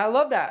sleeping. And I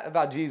love that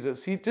about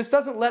Jesus. He just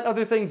doesn't let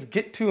other things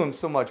get to him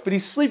so much. But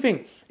he's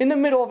sleeping in the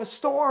middle of a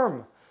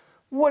storm.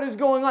 What is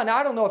going on? Now,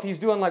 I don't know if he's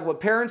doing like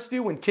what parents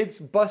do when kids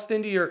bust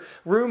into your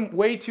room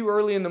way too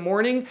early in the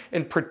morning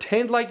and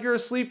pretend like you're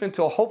asleep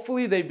until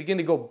hopefully they begin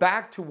to go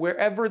back to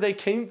wherever they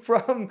came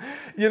from.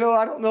 You know,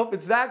 I don't know if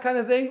it's that kind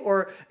of thing,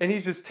 and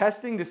he's just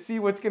testing to see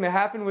what's going to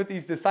happen with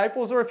these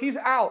disciples, or if he's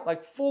out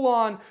like full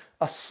on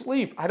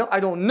asleep. I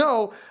don't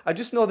know. I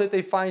just know that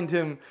they find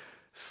him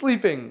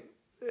sleeping.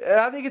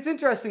 I think it's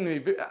interesting to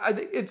me. I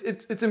think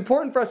it's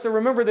important for us to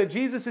remember that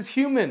Jesus is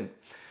human.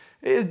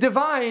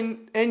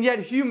 Divine and yet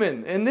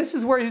human. And this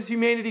is where his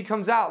humanity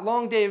comes out.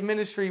 Long day of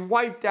ministry,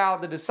 wiped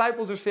out. The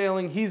disciples are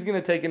sailing. He's going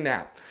to take a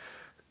nap.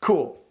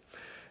 Cool.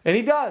 And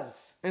he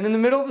does. And in the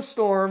middle of a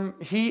storm,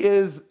 he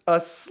is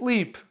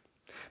asleep.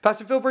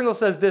 Pastor Phil Pringle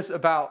says this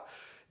about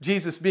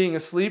Jesus being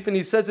asleep, and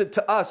he says it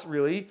to us,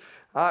 really.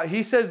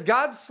 He says,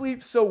 God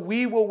sleeps so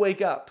we will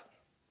wake up.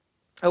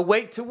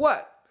 Awake to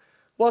what?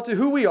 Well, to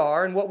who we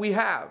are and what we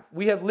have.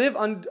 We have lived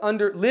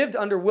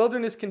under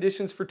wilderness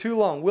conditions for too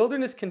long.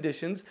 Wilderness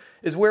conditions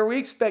is where we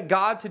expect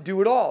God to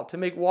do it all, to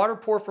make water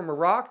pour from a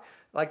rock,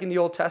 like in the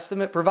Old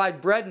Testament, provide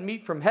bread and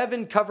meat from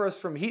heaven, cover us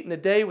from heat in the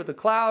day with a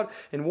cloud,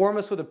 and warm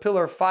us with a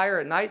pillar of fire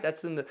at night.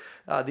 That's in the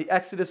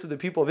Exodus of the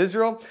people of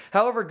Israel.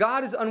 However,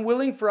 God is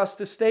unwilling for us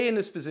to stay in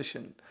this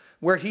position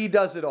where he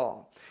does it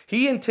all.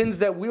 He intends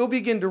that we'll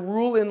begin to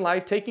rule in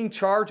life, taking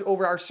charge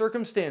over our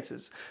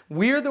circumstances.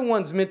 We're the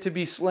ones meant to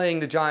be slaying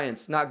the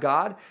giants, not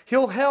God.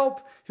 He'll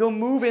help. He'll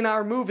move in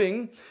our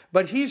moving,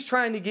 but he's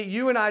trying to get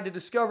you and I to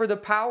discover the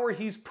power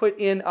he's put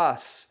in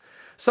us.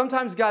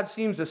 Sometimes God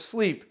seems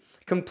asleep,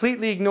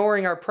 completely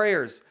ignoring our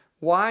prayers.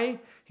 Why?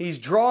 He's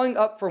drawing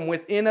up from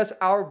within us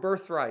our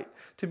birthright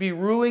to be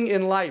ruling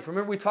in life.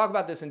 Remember, we talk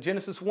about this in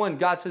Genesis 1.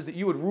 God says that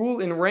you would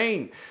rule and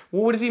reign.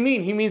 Well, what does he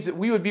mean? He means that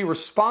we would be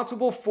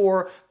responsible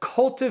for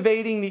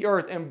cultivating the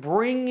earth and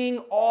bringing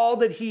all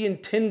that he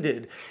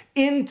intended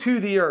into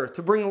the earth,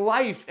 to bring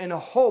life and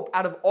hope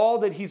out of all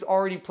that he's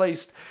already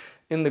placed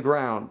in the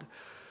ground.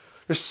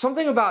 There's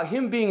something about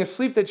him being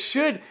asleep that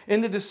should,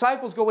 and the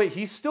disciples go, wait,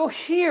 he's still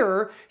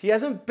here. He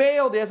hasn't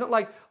bailed. He hasn't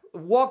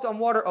walked on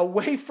water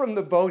away from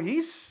the boat.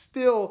 He's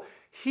still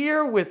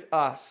here with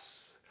us.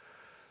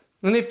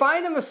 And they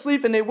find him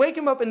asleep and they wake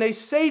him up and they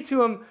say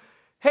to him,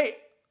 hey,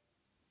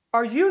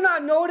 are you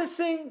not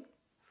noticing?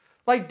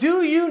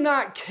 Do you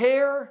not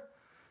care?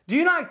 Do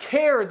you not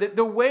care that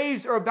the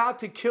waves are about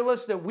to kill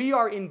us, that we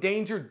are in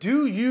danger?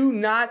 Do you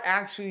not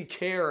actually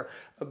care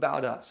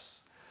about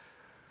us?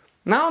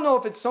 Now, I don't know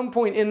if at some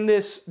point in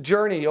this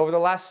journey over the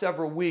last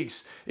several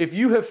weeks, if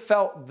you have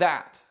felt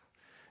that.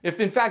 If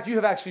in fact you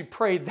have actually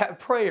prayed that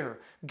prayer,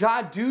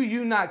 God, do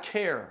you not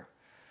care?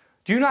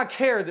 Do you not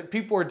care that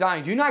people are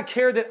dying? Do you not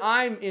care that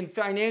I'm in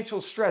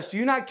financial stress? Do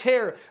you not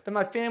care that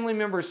my family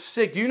member is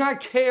sick? Do you not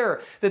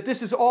care that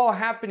this is all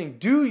happening?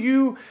 Do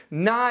you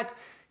not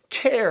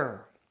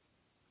care?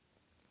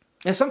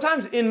 And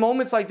sometimes in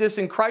moments like this,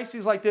 in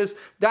crises like this,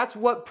 that's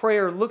what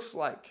prayer looks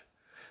like.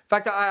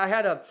 fact, I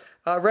had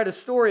read a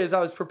story as I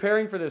was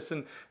preparing for this,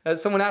 and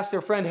someone asked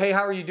their friend, hey,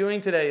 how are you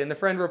doing today? And the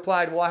friend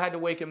replied, well, I had to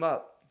wake him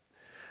up.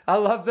 I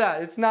love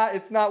that. It's not,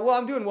 well,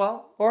 I'm doing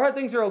well, or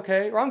things are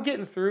okay, or I'm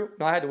getting through.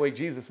 No, I had to wake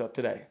Jesus up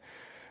today.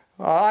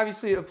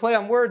 Obviously, a play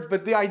on words,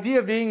 but the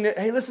idea being that,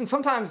 hey, listen,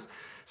 sometimes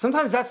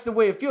that's the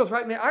way it feels,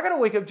 right? Man, I got to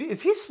wake up.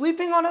 Is he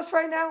sleeping on us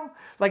right now?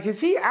 Like, is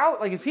he out?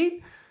 Like, does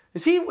he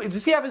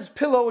have his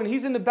pillow and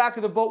he's in the back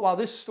of the boat while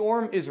this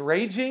storm is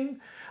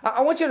raging?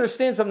 I want you to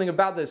understand something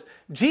about this.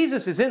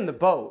 Jesus is in the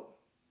boat.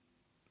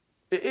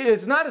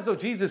 It's not as though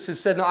Jesus has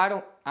said, no, I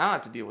don't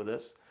have to deal with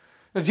this.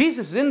 No,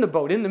 Jesus is in the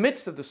boat, in the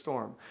midst of the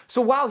storm.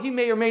 So while he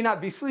may or may not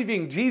be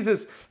sleeping,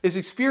 Jesus is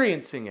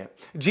experiencing it.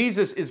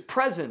 Jesus is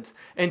present,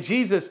 and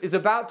Jesus is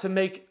about to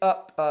make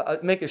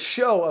a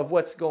show of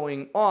what's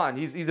going on.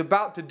 He's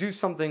about to do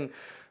something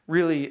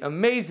really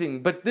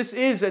amazing. But this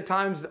is at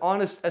times the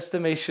honest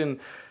estimation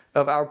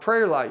of our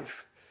prayer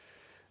life.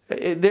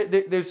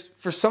 There's,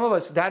 for some of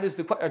us, that is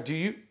the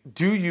question.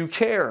 Do you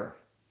care?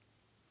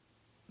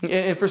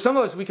 And for some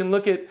of us, we can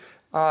look at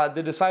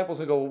the disciples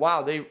and go,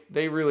 wow,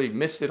 they really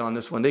missed it on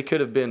this one. They could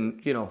have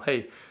been,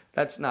 hey,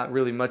 that's not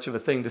really much of a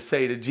thing to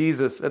say to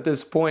Jesus at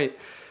this point.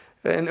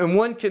 And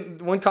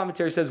one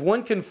commentary says,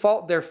 one can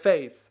fault their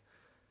faith,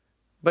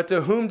 but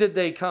to whom did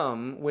they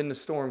come when the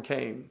storm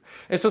came?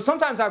 And so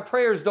sometimes our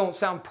prayers don't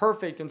sound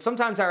perfect, and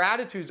sometimes our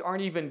attitudes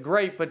aren't even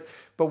great, but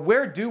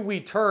where do we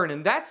turn?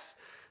 And that's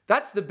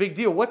the big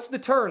deal. What's the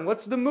turn?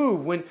 What's the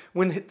move?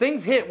 When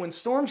things hit, when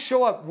storms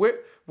show up,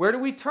 where do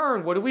we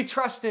turn? What do we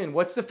trust in?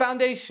 What's the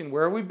foundation?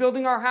 Where are we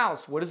building our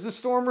house? What is the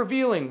storm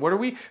revealing? What are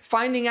we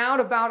finding out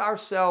about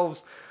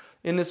ourselves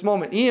in this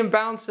moment? Ian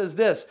Bounds says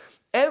this: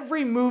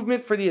 every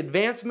movement for the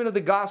advancement of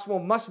the gospel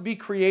must be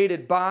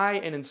created by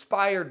and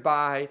inspired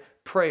by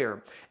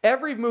prayer.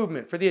 Every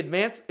movement for the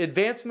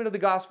advancement of the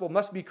gospel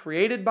must be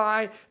created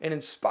by and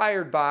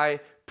inspired by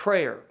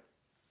prayer.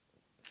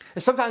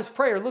 And sometimes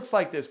prayer looks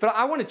like this, but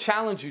I want to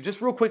challenge you, just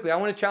real quickly, I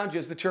want to challenge you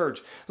as the church.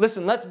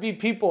 Listen, let's be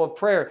people of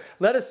prayer.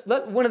 Let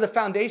one of the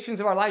foundations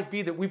of our life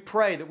be that we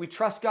pray, that we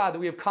trust God, that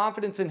we have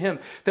confidence in Him,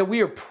 that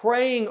we are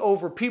praying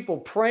over people,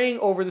 praying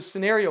over the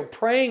scenario,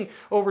 praying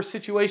over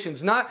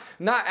situations, not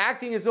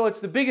acting as though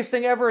it's the biggest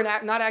thing ever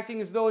and not acting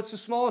as though it's the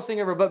smallest thing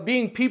ever, but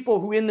being people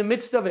who in the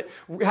midst of it,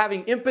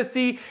 having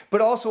empathy,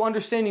 but also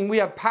understanding we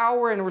have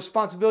power and a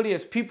responsibility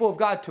as people of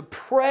God to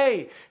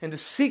pray and to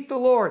seek the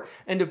Lord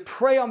and to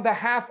pray on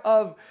behalf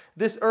of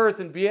this earth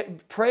and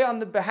pray on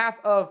the behalf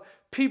of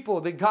people,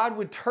 that God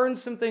would turn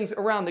some things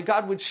around, that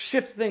God would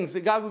shift things,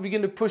 that God would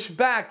begin to push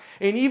back.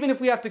 And even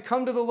if we have to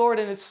come to the Lord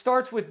and it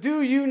starts with,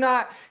 do you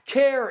not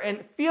care?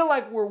 And feel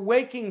like we're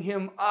waking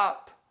Him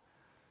up.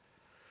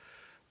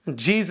 And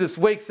Jesus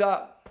wakes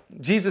up.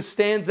 Jesus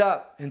stands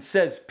up and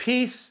says,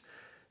 peace,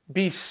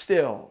 be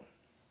still.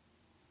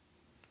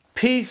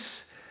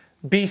 Peace,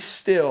 be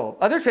still.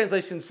 Other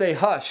translations say,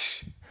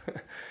 hush,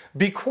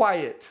 be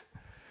quiet.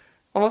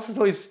 Almost as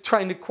though He's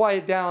trying to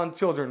quiet down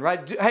children,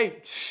 right? Hey,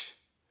 shh.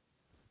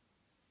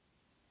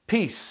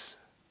 Peace.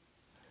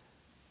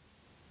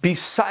 Be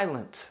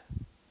silent.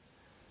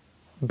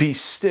 Be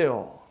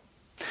still.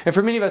 And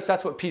for many of us,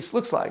 that's what peace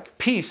looks like.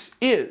 Peace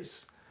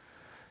is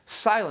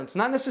silence,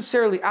 not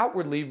necessarily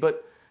outwardly,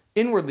 but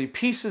inwardly.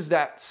 Peace is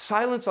that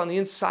silence on the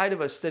inside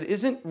of us that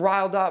isn't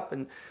riled up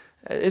and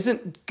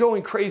isn't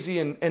going crazy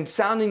and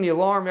sounding the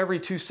alarm every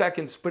 2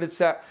 seconds, but it's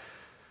that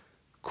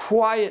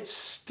quiet,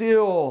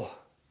 still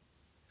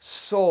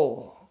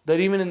soul that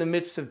even in the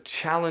midst of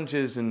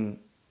challenges and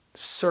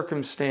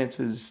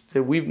circumstances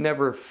that we've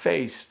never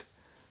faced,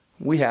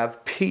 we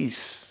have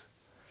peace.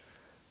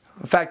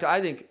 In fact, I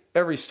think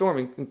every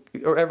storm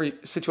or every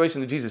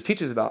situation that Jesus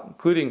teaches about,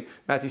 including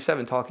Matthew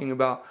 7, talking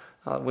about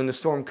when the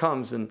storm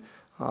comes, and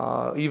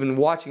even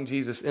watching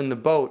Jesus in the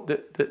boat,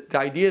 the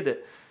idea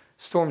that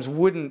storms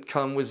wouldn't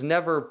come was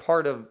never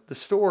part of the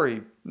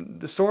story.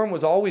 The storm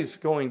was always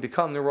going to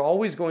come. There were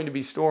always going to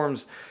be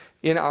storms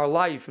in our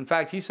life. In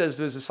fact, He says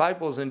to His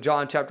disciples in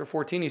John chapter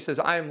 14, He says,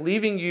 I am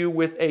leaving you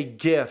with a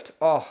gift.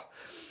 Oh,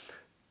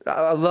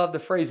 I love the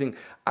phrasing.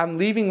 I'm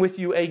leaving with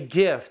you a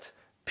gift,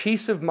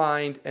 peace of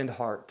mind and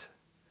heart.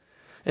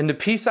 And the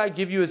peace I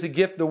give you is a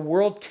gift the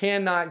world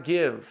cannot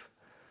give.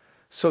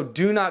 So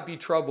do not be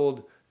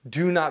troubled.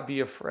 Do not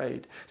be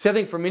afraid. See, I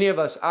think for many of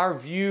us, our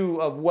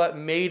view of what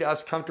made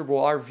us comfortable,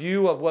 our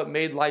view of what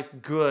made life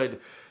good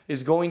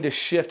is going to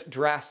shift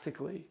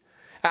drastically.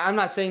 I'm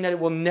not saying that it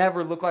will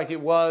never look like it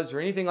was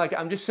or anything like that.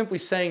 I'm just simply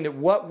saying that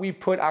what we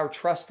put our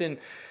trust in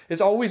is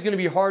always going to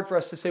be hard for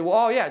us to say, well,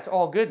 oh yeah, it's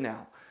all good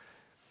now.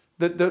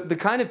 The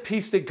kind of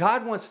peace that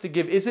God wants to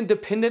give isn't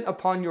dependent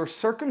upon your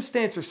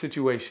circumstance or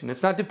situation.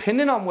 It's not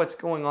dependent on what's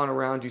going on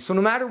around you. So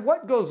no matter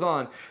what goes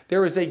on,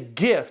 there is a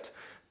gift,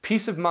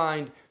 peace of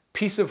mind,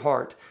 peace of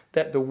heart,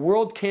 that the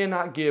world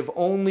cannot give,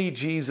 only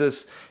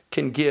Jesus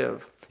can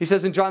give. He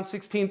says in John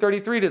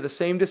 16:33 to the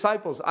same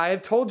disciples, I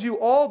have told you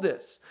all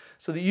this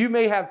so that you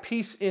may have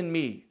peace in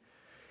me.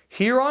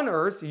 Here on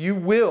earth you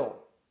will,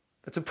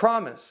 that's a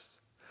promise,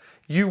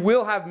 you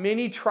will have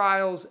many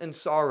trials and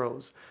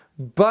sorrows,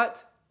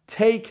 but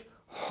take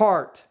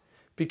heart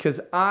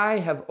because I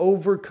have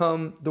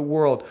overcome the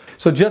world.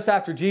 So just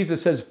after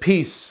Jesus says,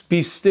 peace,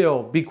 be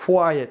still, be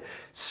quiet,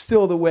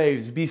 still the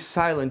waves, be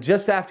silent.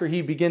 Just after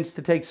he begins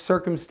to take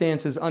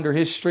circumstances under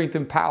his strength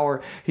and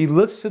power, he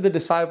looks to the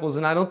disciples,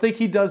 and I don't think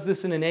he does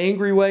this in an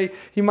angry way.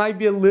 He might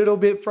be a little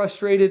bit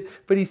frustrated,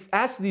 but he's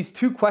asked these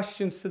two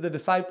questions to the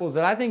disciples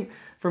that I think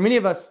for many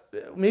of us,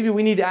 maybe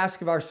we need to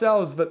ask of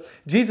ourselves. But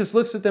Jesus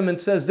looks at them and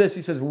says this.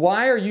 He says,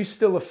 why are you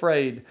still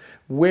afraid?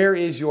 Where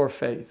is your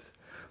faith?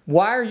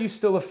 Why are you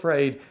still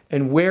afraid?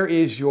 And where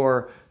is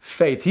your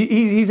faith?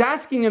 He's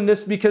asking him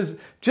this because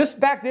just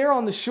back there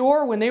on the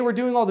shore when they were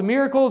doing all the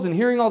miracles and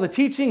hearing all the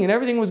teaching and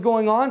everything was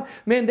going on,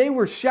 man, they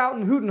were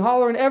shouting, hooting,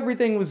 hollering.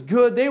 Everything was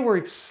good. They were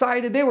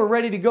excited. They were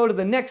ready to go to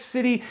the next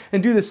city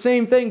and do the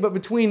same thing. But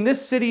between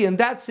this city and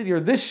that city,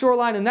 or this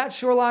shoreline and that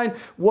shoreline,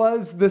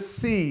 was the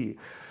sea.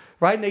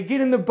 Right? And they get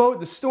in the boat,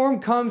 the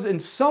storm comes,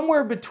 and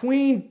somewhere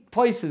between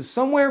places,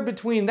 somewhere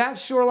between that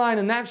shoreline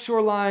and that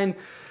shoreline,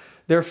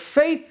 their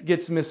faith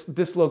gets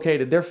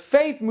dislocated. Their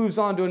faith moves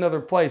on to another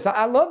place.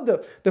 I love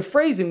the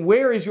phrasing,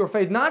 where is your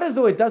faith? Not as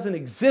though it doesn't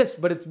exist,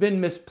 but it's been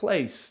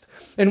misplaced.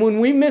 And when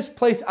we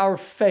misplace our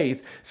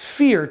faith,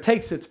 fear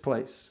takes its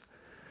place.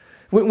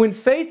 When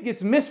faith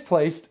gets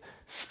misplaced,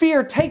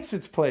 fear takes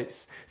its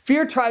place.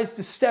 Fear tries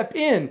to step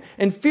in,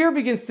 and fear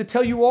begins to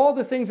tell you all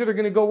the things that are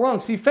going to go wrong.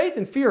 See, faith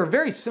and fear are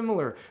very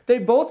similar. They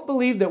both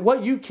believe that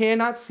what you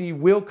cannot see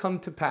will come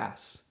to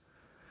pass.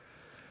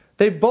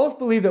 They both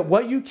believe that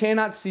what you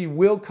cannot see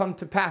will come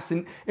to pass.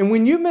 And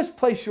when you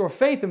misplace your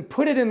faith and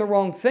put it in the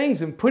wrong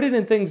things and put it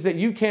in things that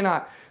you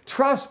cannot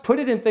trust, put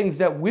it in things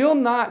that will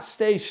not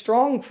stay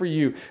strong for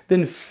you,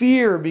 then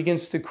fear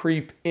begins to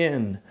creep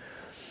in.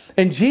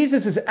 And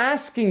Jesus is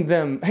asking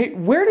them, hey,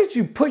 where did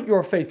you put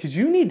your faith? Because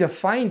you need to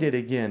find it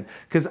again.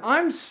 Because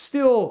I'm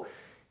still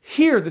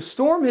here. The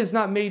storm has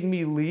not made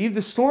me leave.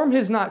 The storm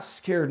has not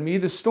scared me.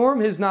 The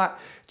storm has not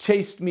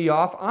chased me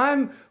off.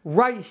 I'm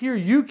right here.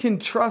 You can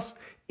trust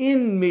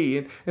in me.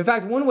 And in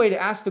fact, one way to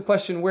ask the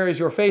question, where is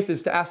your faith,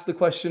 is to ask the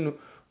question,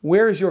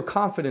 where is your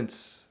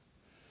confidence?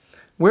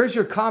 Where's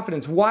your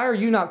confidence? Why are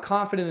you not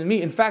confident in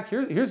me? In fact,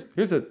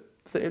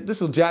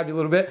 this will jab you a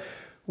little bit.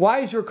 Why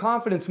is your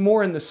confidence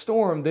more in the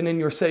storm than in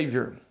your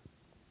Savior?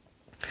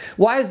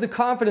 Why is the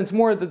confidence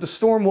more that the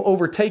storm will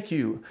overtake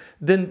you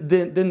than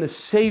the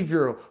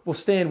Savior will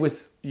stand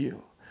with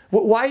you?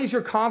 Why is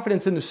your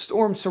confidence in the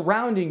storm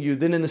surrounding you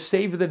than in the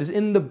Savior that is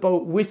in the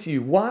boat with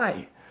you?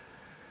 Why?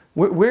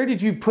 Where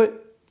did you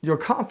put your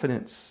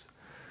confidence?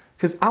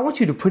 Because I want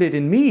you to put it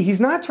in me. He's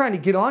not trying to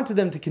get on to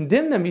them to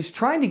condemn them. He's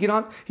trying to get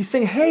on. He's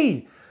saying,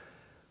 hey,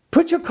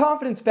 put your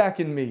confidence back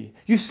in me.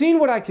 You've seen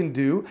what I can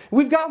do.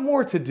 We've got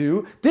more to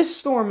do. This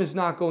storm is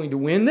not going to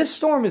win. This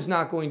storm is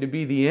not going to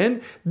be the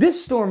end.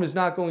 This storm is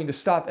not going to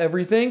stop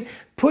everything.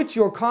 Put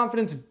your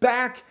confidence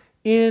back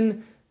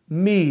in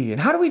me. And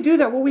how do we do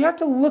that? Well, we have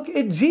to look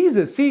at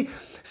Jesus.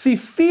 See,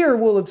 fear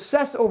will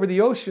obsess over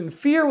the ocean.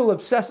 Fear will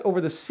obsess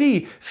over the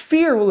sea.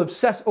 Fear will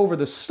obsess over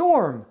the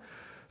storm.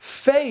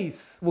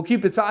 Faith will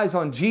keep its eyes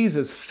on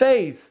Jesus.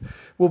 Faith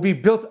will be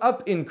built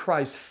up in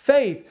Christ.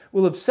 Faith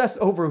will obsess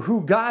over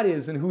who God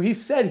is and who He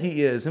said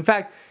He is. In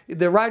fact,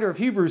 the writer of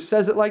Hebrews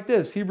says it like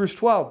this. Hebrews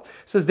 12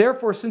 says,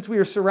 therefore, since we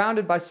are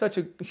surrounded by such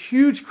a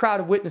huge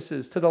crowd of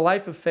witnesses to the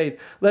life of faith,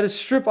 let us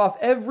strip off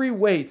every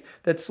weight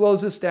that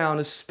slows us down,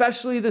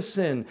 especially the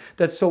sin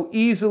that so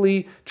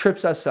easily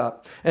trips us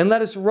up. And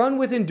let us run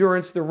with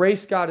endurance the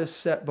race God has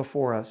set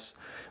before us.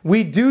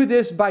 We do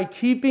this by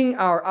keeping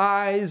our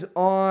eyes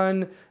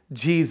on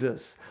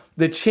Jesus,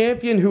 the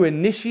champion who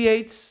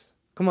initiates.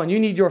 Come on, you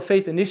need your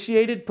faith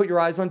initiated, put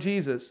your eyes on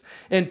Jesus,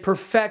 and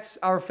perfects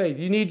our faith.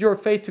 You need your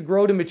faith to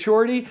grow to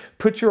maturity,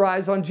 put your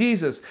eyes on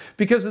Jesus.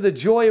 Because of the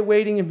joy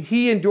awaiting Him,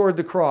 He endured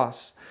the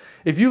cross.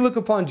 If you look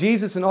upon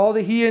Jesus and all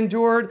that He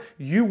endured,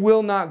 you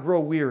will not grow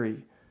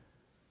weary.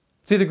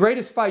 See, the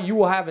greatest fight you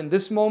will have in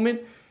this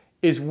moment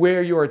is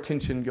where your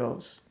attention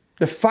goes.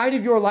 The fight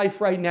of your life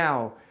right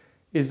now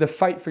is the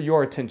fight for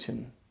your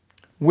attention.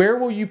 Where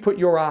will you put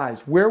your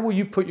eyes? Where will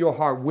you put your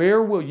heart?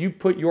 Where will you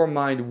put your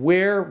mind?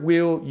 Where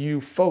will you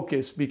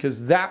focus?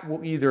 Because that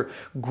will either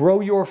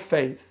grow your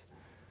faith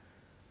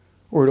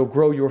or it'll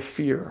grow your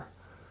fear.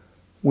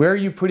 Where are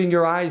you putting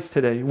your eyes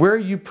today? Where are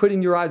you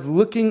putting your eyes?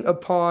 Looking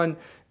upon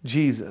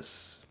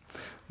Jesus.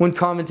 One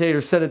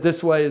commentator said it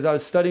this way as I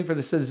was studying for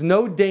this, says,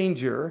 no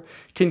danger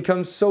can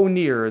come so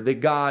near that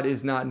God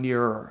is not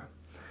nearer.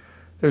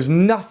 There's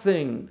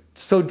nothing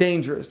so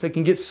dangerous that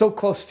can get so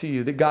close to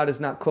you that God is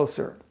not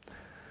closer.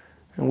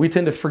 And we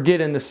tend to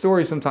forget in the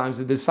story sometimes.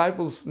 The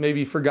disciples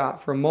maybe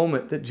forgot for a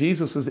moment that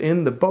Jesus was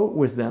in the boat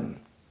with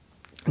them.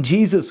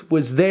 Jesus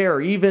was there,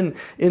 even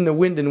in the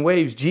wind and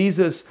waves.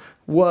 Jesus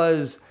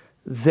was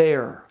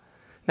there.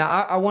 Now,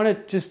 I want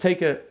to just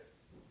take a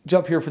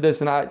jump here for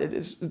this, and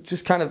it's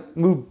just kind of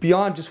move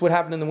beyond just what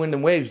happened in the wind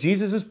and waves.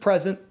 Jesus is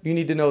present. You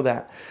need to know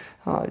that.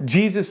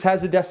 Jesus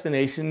has a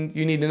destination.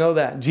 You need to know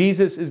that.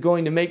 Jesus is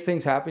going to make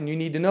things happen. You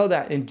need to know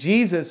that. And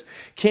Jesus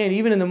can,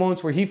 even in the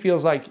moments where he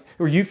feels like,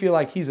 or you feel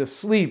like he's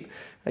asleep,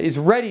 is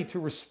ready to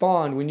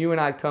respond when you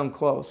and I come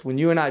close, when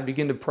you and I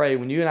begin to pray,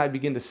 when you and I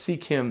begin to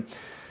seek him.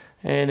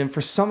 And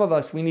for some of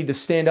us, we need to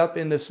stand up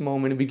in this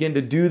moment and begin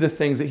to do the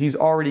things that he's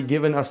already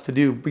given us to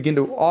do, begin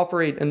to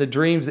operate in the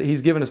dreams that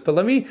he's given us. But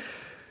let me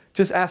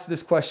just ask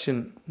this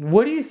question.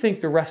 What do you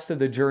think the rest of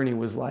the journey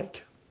was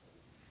like?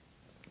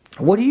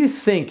 What do you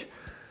think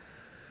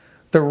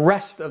the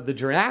rest of the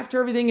journey, after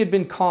everything had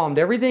been calmed,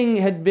 everything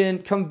had been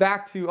come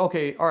back to,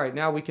 okay, all right,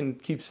 now we can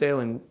keep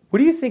sailing. What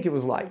do you think it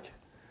was like?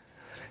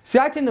 See,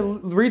 I tend to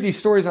read these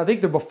stories, and I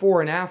think they're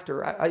before and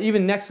after.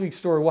 Even next week's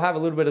story, we'll have a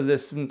little bit of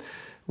this.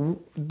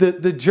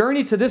 The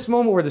journey to this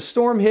moment where the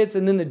storm hits,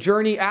 and then the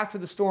journey after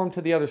the storm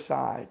to the other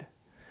side.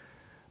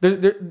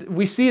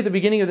 We see at the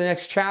beginning of the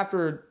next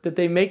chapter that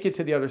they make it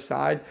to the other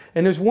side.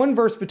 And there's one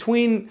verse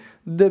between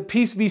the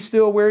peace be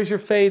still, where's your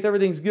faith,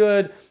 everything's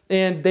good,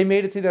 and they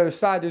made it to the other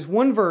side. There's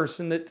one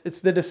verse, and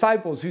it's the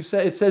disciples who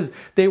say, it says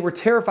they were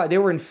terrified. They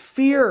were in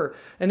fear.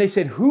 And they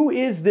said, who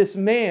is this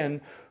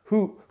man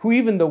who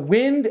even the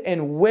wind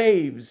and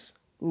waves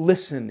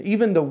listen?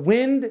 Even the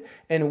wind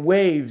and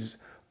waves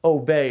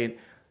obey.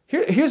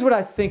 Here's what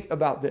I think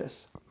about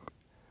this.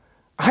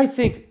 I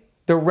think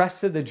the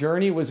rest of the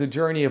journey was a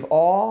journey of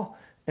awe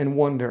and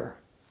wonder.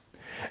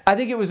 I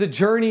think it was a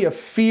journey of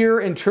fear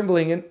and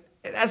trembling. And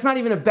that's not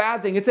even a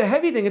bad thing. It's a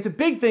heavy thing. It's a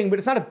big thing, but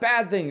it's not a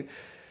bad thing.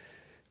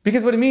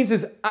 Because what it means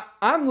is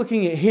I'm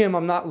looking at him.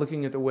 I'm not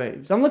looking at the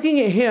waves. I'm looking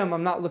at him.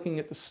 I'm not looking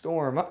at the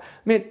storm. I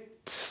mean,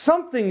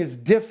 something is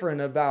different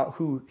about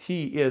who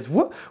he is.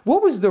 What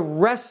was the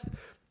rest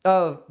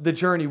of the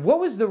journey? What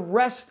was the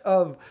rest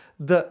of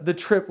the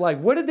trip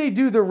like? What did they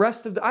do the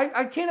rest of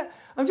the...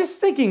 I'm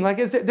just thinking, like,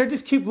 they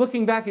just keep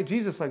looking back at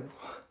Jesus like,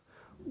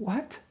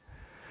 what?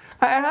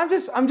 And I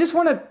just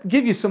want to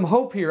give you some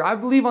hope here. I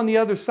believe on the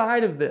other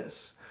side of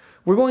this,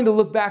 we're going to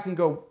look back and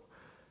go,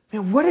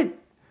 man,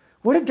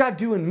 what did God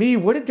do in me?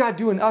 What did God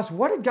do in us?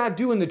 What did God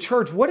do in the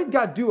church? What did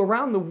God do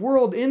around the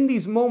world in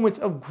these moments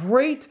of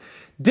great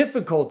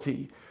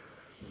difficulty?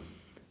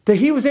 That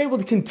he was able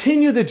to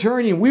continue the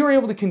journey, and we were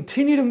able to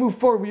continue to move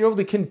forward. We were able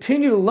to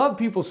continue to love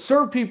people,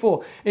 serve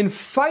people, and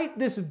fight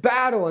this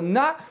battle and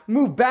not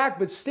move back,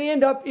 but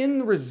stand up in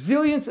the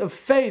resilience of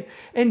faith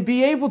and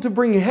be able to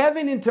bring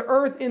heaven into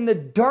earth in the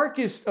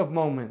darkest of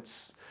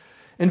moments.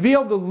 And be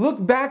able to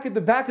look back at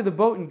the back of the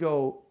boat and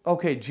go,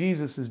 okay,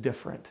 Jesus is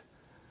different.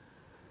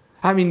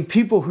 I mean,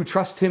 people who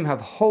trust him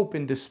have hope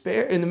in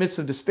despair, in the midst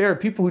of despair.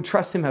 People who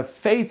trust him have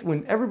faith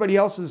when everybody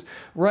else is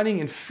running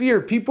in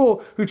fear.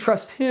 People who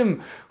trust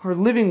him are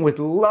living with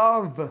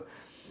love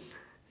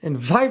and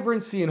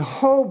vibrancy and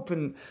hope,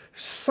 and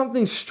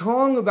something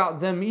strong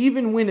about them,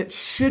 even when it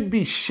should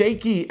be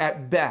shaky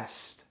at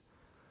best.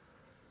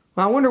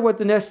 I wonder what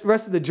the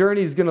rest of the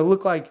journey is going to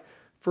look like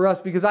for us,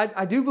 because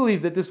I do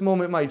believe that this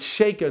moment might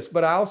shake us,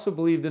 but I also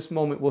believe this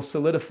moment will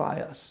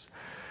solidify us.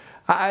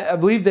 I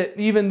believe that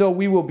even though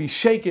we will be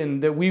shaken,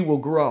 that we will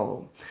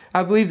grow.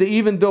 I believe that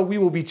even though we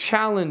will be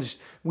challenged,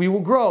 we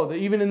will grow. That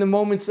even in the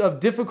moments of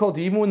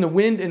difficulty, even when the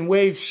wind and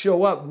waves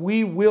show up,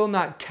 we will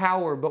not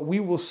cower, but we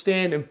will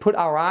stand and put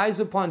our eyes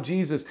upon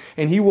Jesus,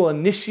 and he will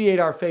initiate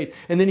our faith,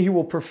 and then he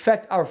will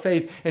perfect our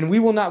faith, and we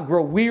will not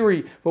grow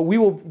weary, but we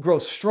will grow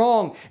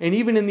strong. And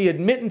even in the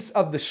admittance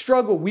of the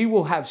struggle, we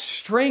will have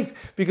strength,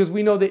 because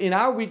we know that in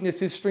our weakness,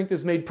 his strength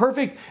is made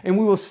perfect, and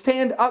we will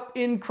stand up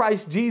in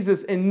Christ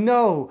Jesus and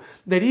know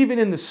that even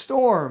in the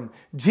storm,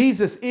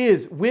 Jesus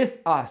is with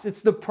us.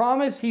 It's the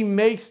promise he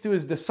makes to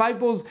his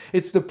disciples.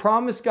 It's the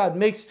promise God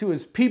makes to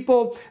his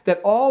people,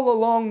 that all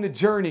along the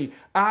journey,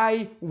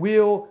 I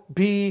will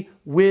be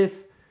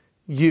with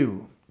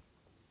you.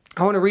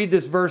 I want to read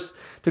this verse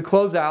to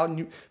close out, and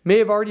you may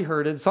have already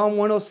heard it. Psalm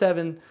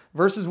 107,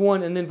 verses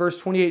 1 and then verse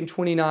 28 and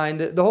 29.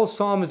 The whole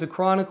psalm is a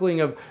chronicling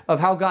of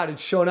how God had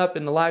shown up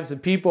in the lives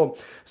of people.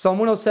 Psalm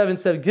 107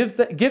 said,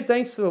 give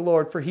thanks to the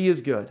Lord, for he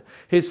is good.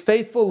 His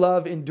faithful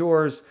love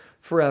endures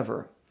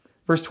forever.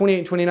 Verse 28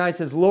 and 29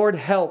 says, Lord,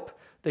 help,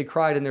 they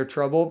cried in their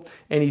trouble,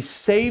 and he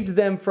saved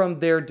them from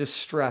their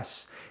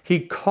distress. He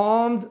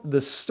calmed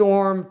the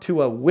storm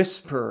to a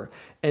whisper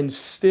and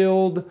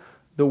stilled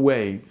the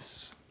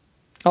waves.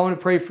 I want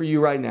to pray for you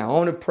right now. I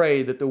want to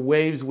pray that the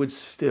waves would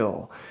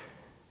still,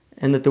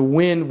 and that the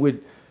wind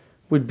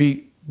would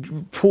be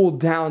pulled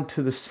down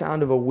to the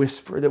sound of a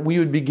whisper, that we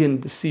would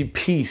begin to see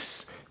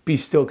peace be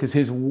still, because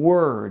his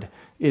word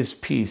is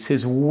peace.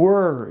 His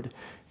word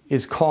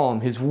is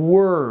calm. His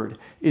word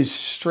is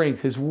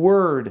strength. His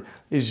word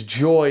is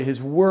joy. His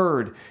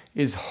word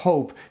is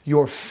hope.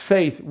 Your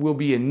faith will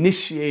be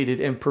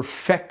initiated and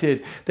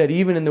perfected, that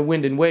even in the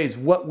wind and waves,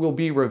 what will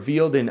be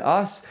revealed in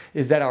us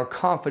is that our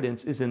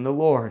confidence is in the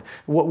Lord.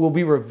 What will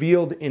be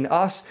revealed in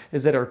us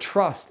is that our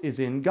trust is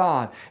in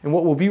God. And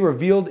what will be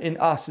revealed in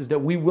us is that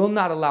we will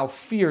not allow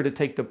fear to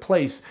take the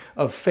place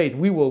of faith.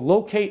 We will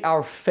locate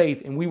our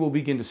faith and we will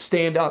begin to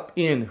stand up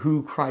in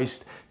who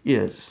Christ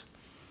is.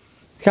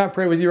 Can I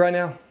pray with you right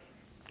now?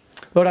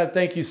 Lord, I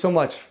thank you so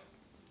much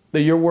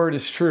that your word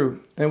is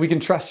true and we can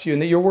trust you,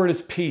 and that your word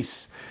is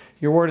peace,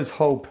 your word is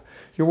hope,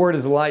 your word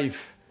is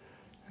life.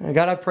 And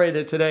God, I pray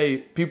that today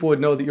people would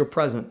know that you're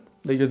present,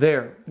 that you're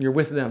there, you're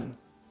with them.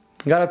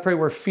 God, I pray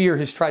where fear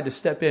has tried to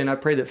step in, I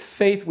pray that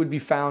faith would be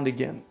found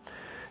again.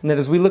 And that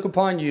as we look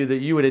upon you, that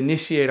you would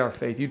initiate our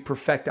faith, you'd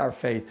perfect our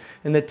faith.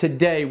 And that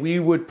today we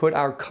would put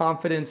our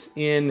confidence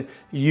in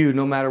you,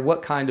 no matter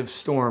what kind of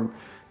storm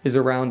is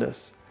around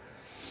us.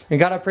 And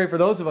God, I pray for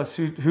those of us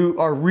who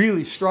are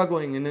really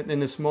struggling in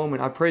this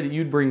moment, I pray that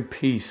you'd bring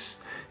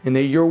peace, and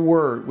that your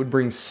word would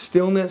bring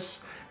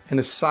stillness and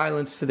a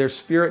silence to their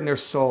spirit and their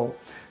soul.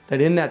 That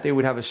in that they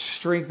would have a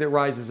strength that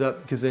rises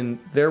up, because in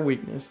their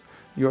weakness,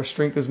 your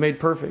strength is made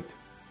perfect.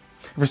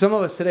 For some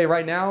of us today,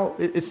 right now,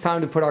 it's time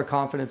to put our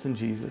confidence in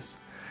Jesus.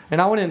 And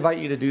I want to invite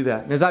you to do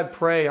that. And as I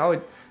pray, I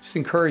would just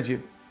encourage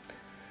you.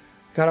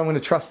 God, I'm going to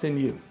trust in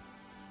you.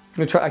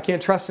 I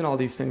can't trust in all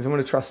these things. I'm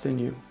going to trust in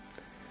you.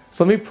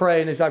 So let me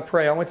pray, and as I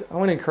pray, I want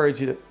to encourage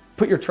you to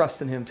put your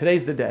trust in him.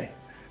 Today's the day.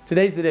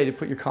 Today's the day to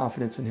put your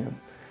confidence in him.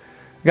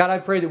 God, I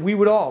pray that we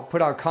would all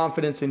put our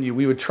confidence in you.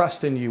 We would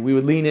trust in you. We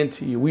would lean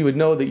into you. We would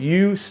know that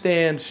you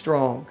stand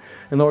strong.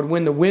 And Lord,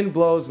 when the wind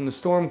blows and the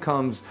storm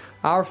comes,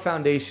 our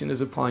foundation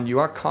is upon you.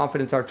 Our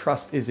confidence, our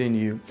trust is in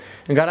you.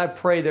 And God, I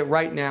pray that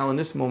right now in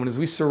this moment, as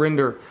we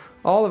surrender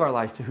all of our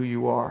life to who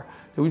you are,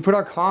 that we put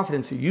our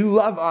confidence in you. You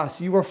love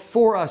us. You are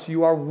for us.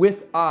 You are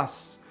with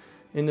us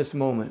in this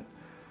moment.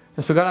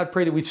 And so God, I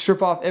pray that we'd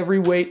strip off every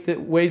weight that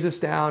weighs us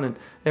down and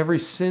every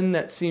sin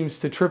that seems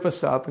to trip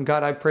us up. And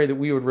God, I pray that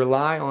we would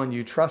rely on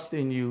you, trust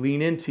in you,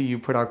 lean into you,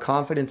 put our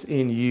confidence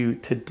in you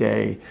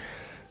today.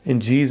 In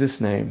Jesus'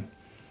 name,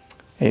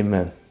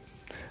 amen.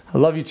 I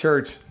love you,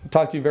 church. I'll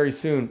talk to you very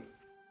soon.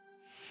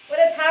 What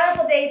a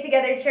powerful day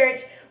together,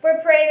 church. We're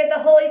praying that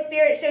the Holy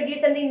Spirit showed you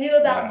something new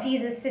about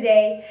Jesus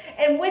today.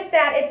 And with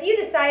that, if you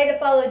decided to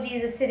follow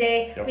Jesus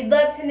today, we'd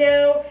love to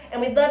know, and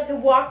we'd love to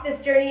walk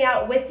this journey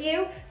out with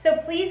you. So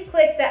please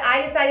click the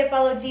I Decided to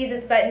Follow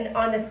Jesus button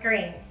on the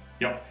screen.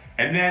 Yep.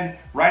 And then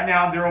right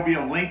now there will be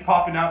a link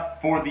popping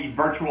up for the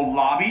virtual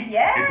lobby.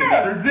 Yes. It's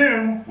another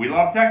Zoom. We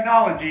love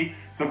technology.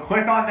 So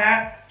click on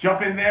that,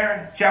 jump in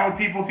there, chat with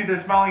people, see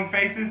their smiling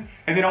faces.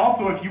 And then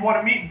also, if you want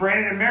to meet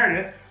Brandon and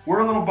Meredith,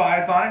 we're a little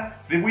biased on it,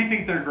 then we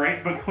think they're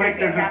great, but click,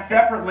 there's a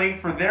separate link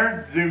for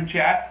their Zoom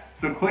chat,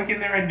 so click in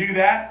there and do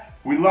that.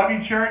 We love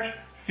you, church.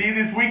 See you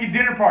this week at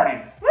dinner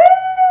parties.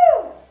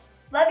 Woo!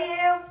 Love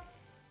you.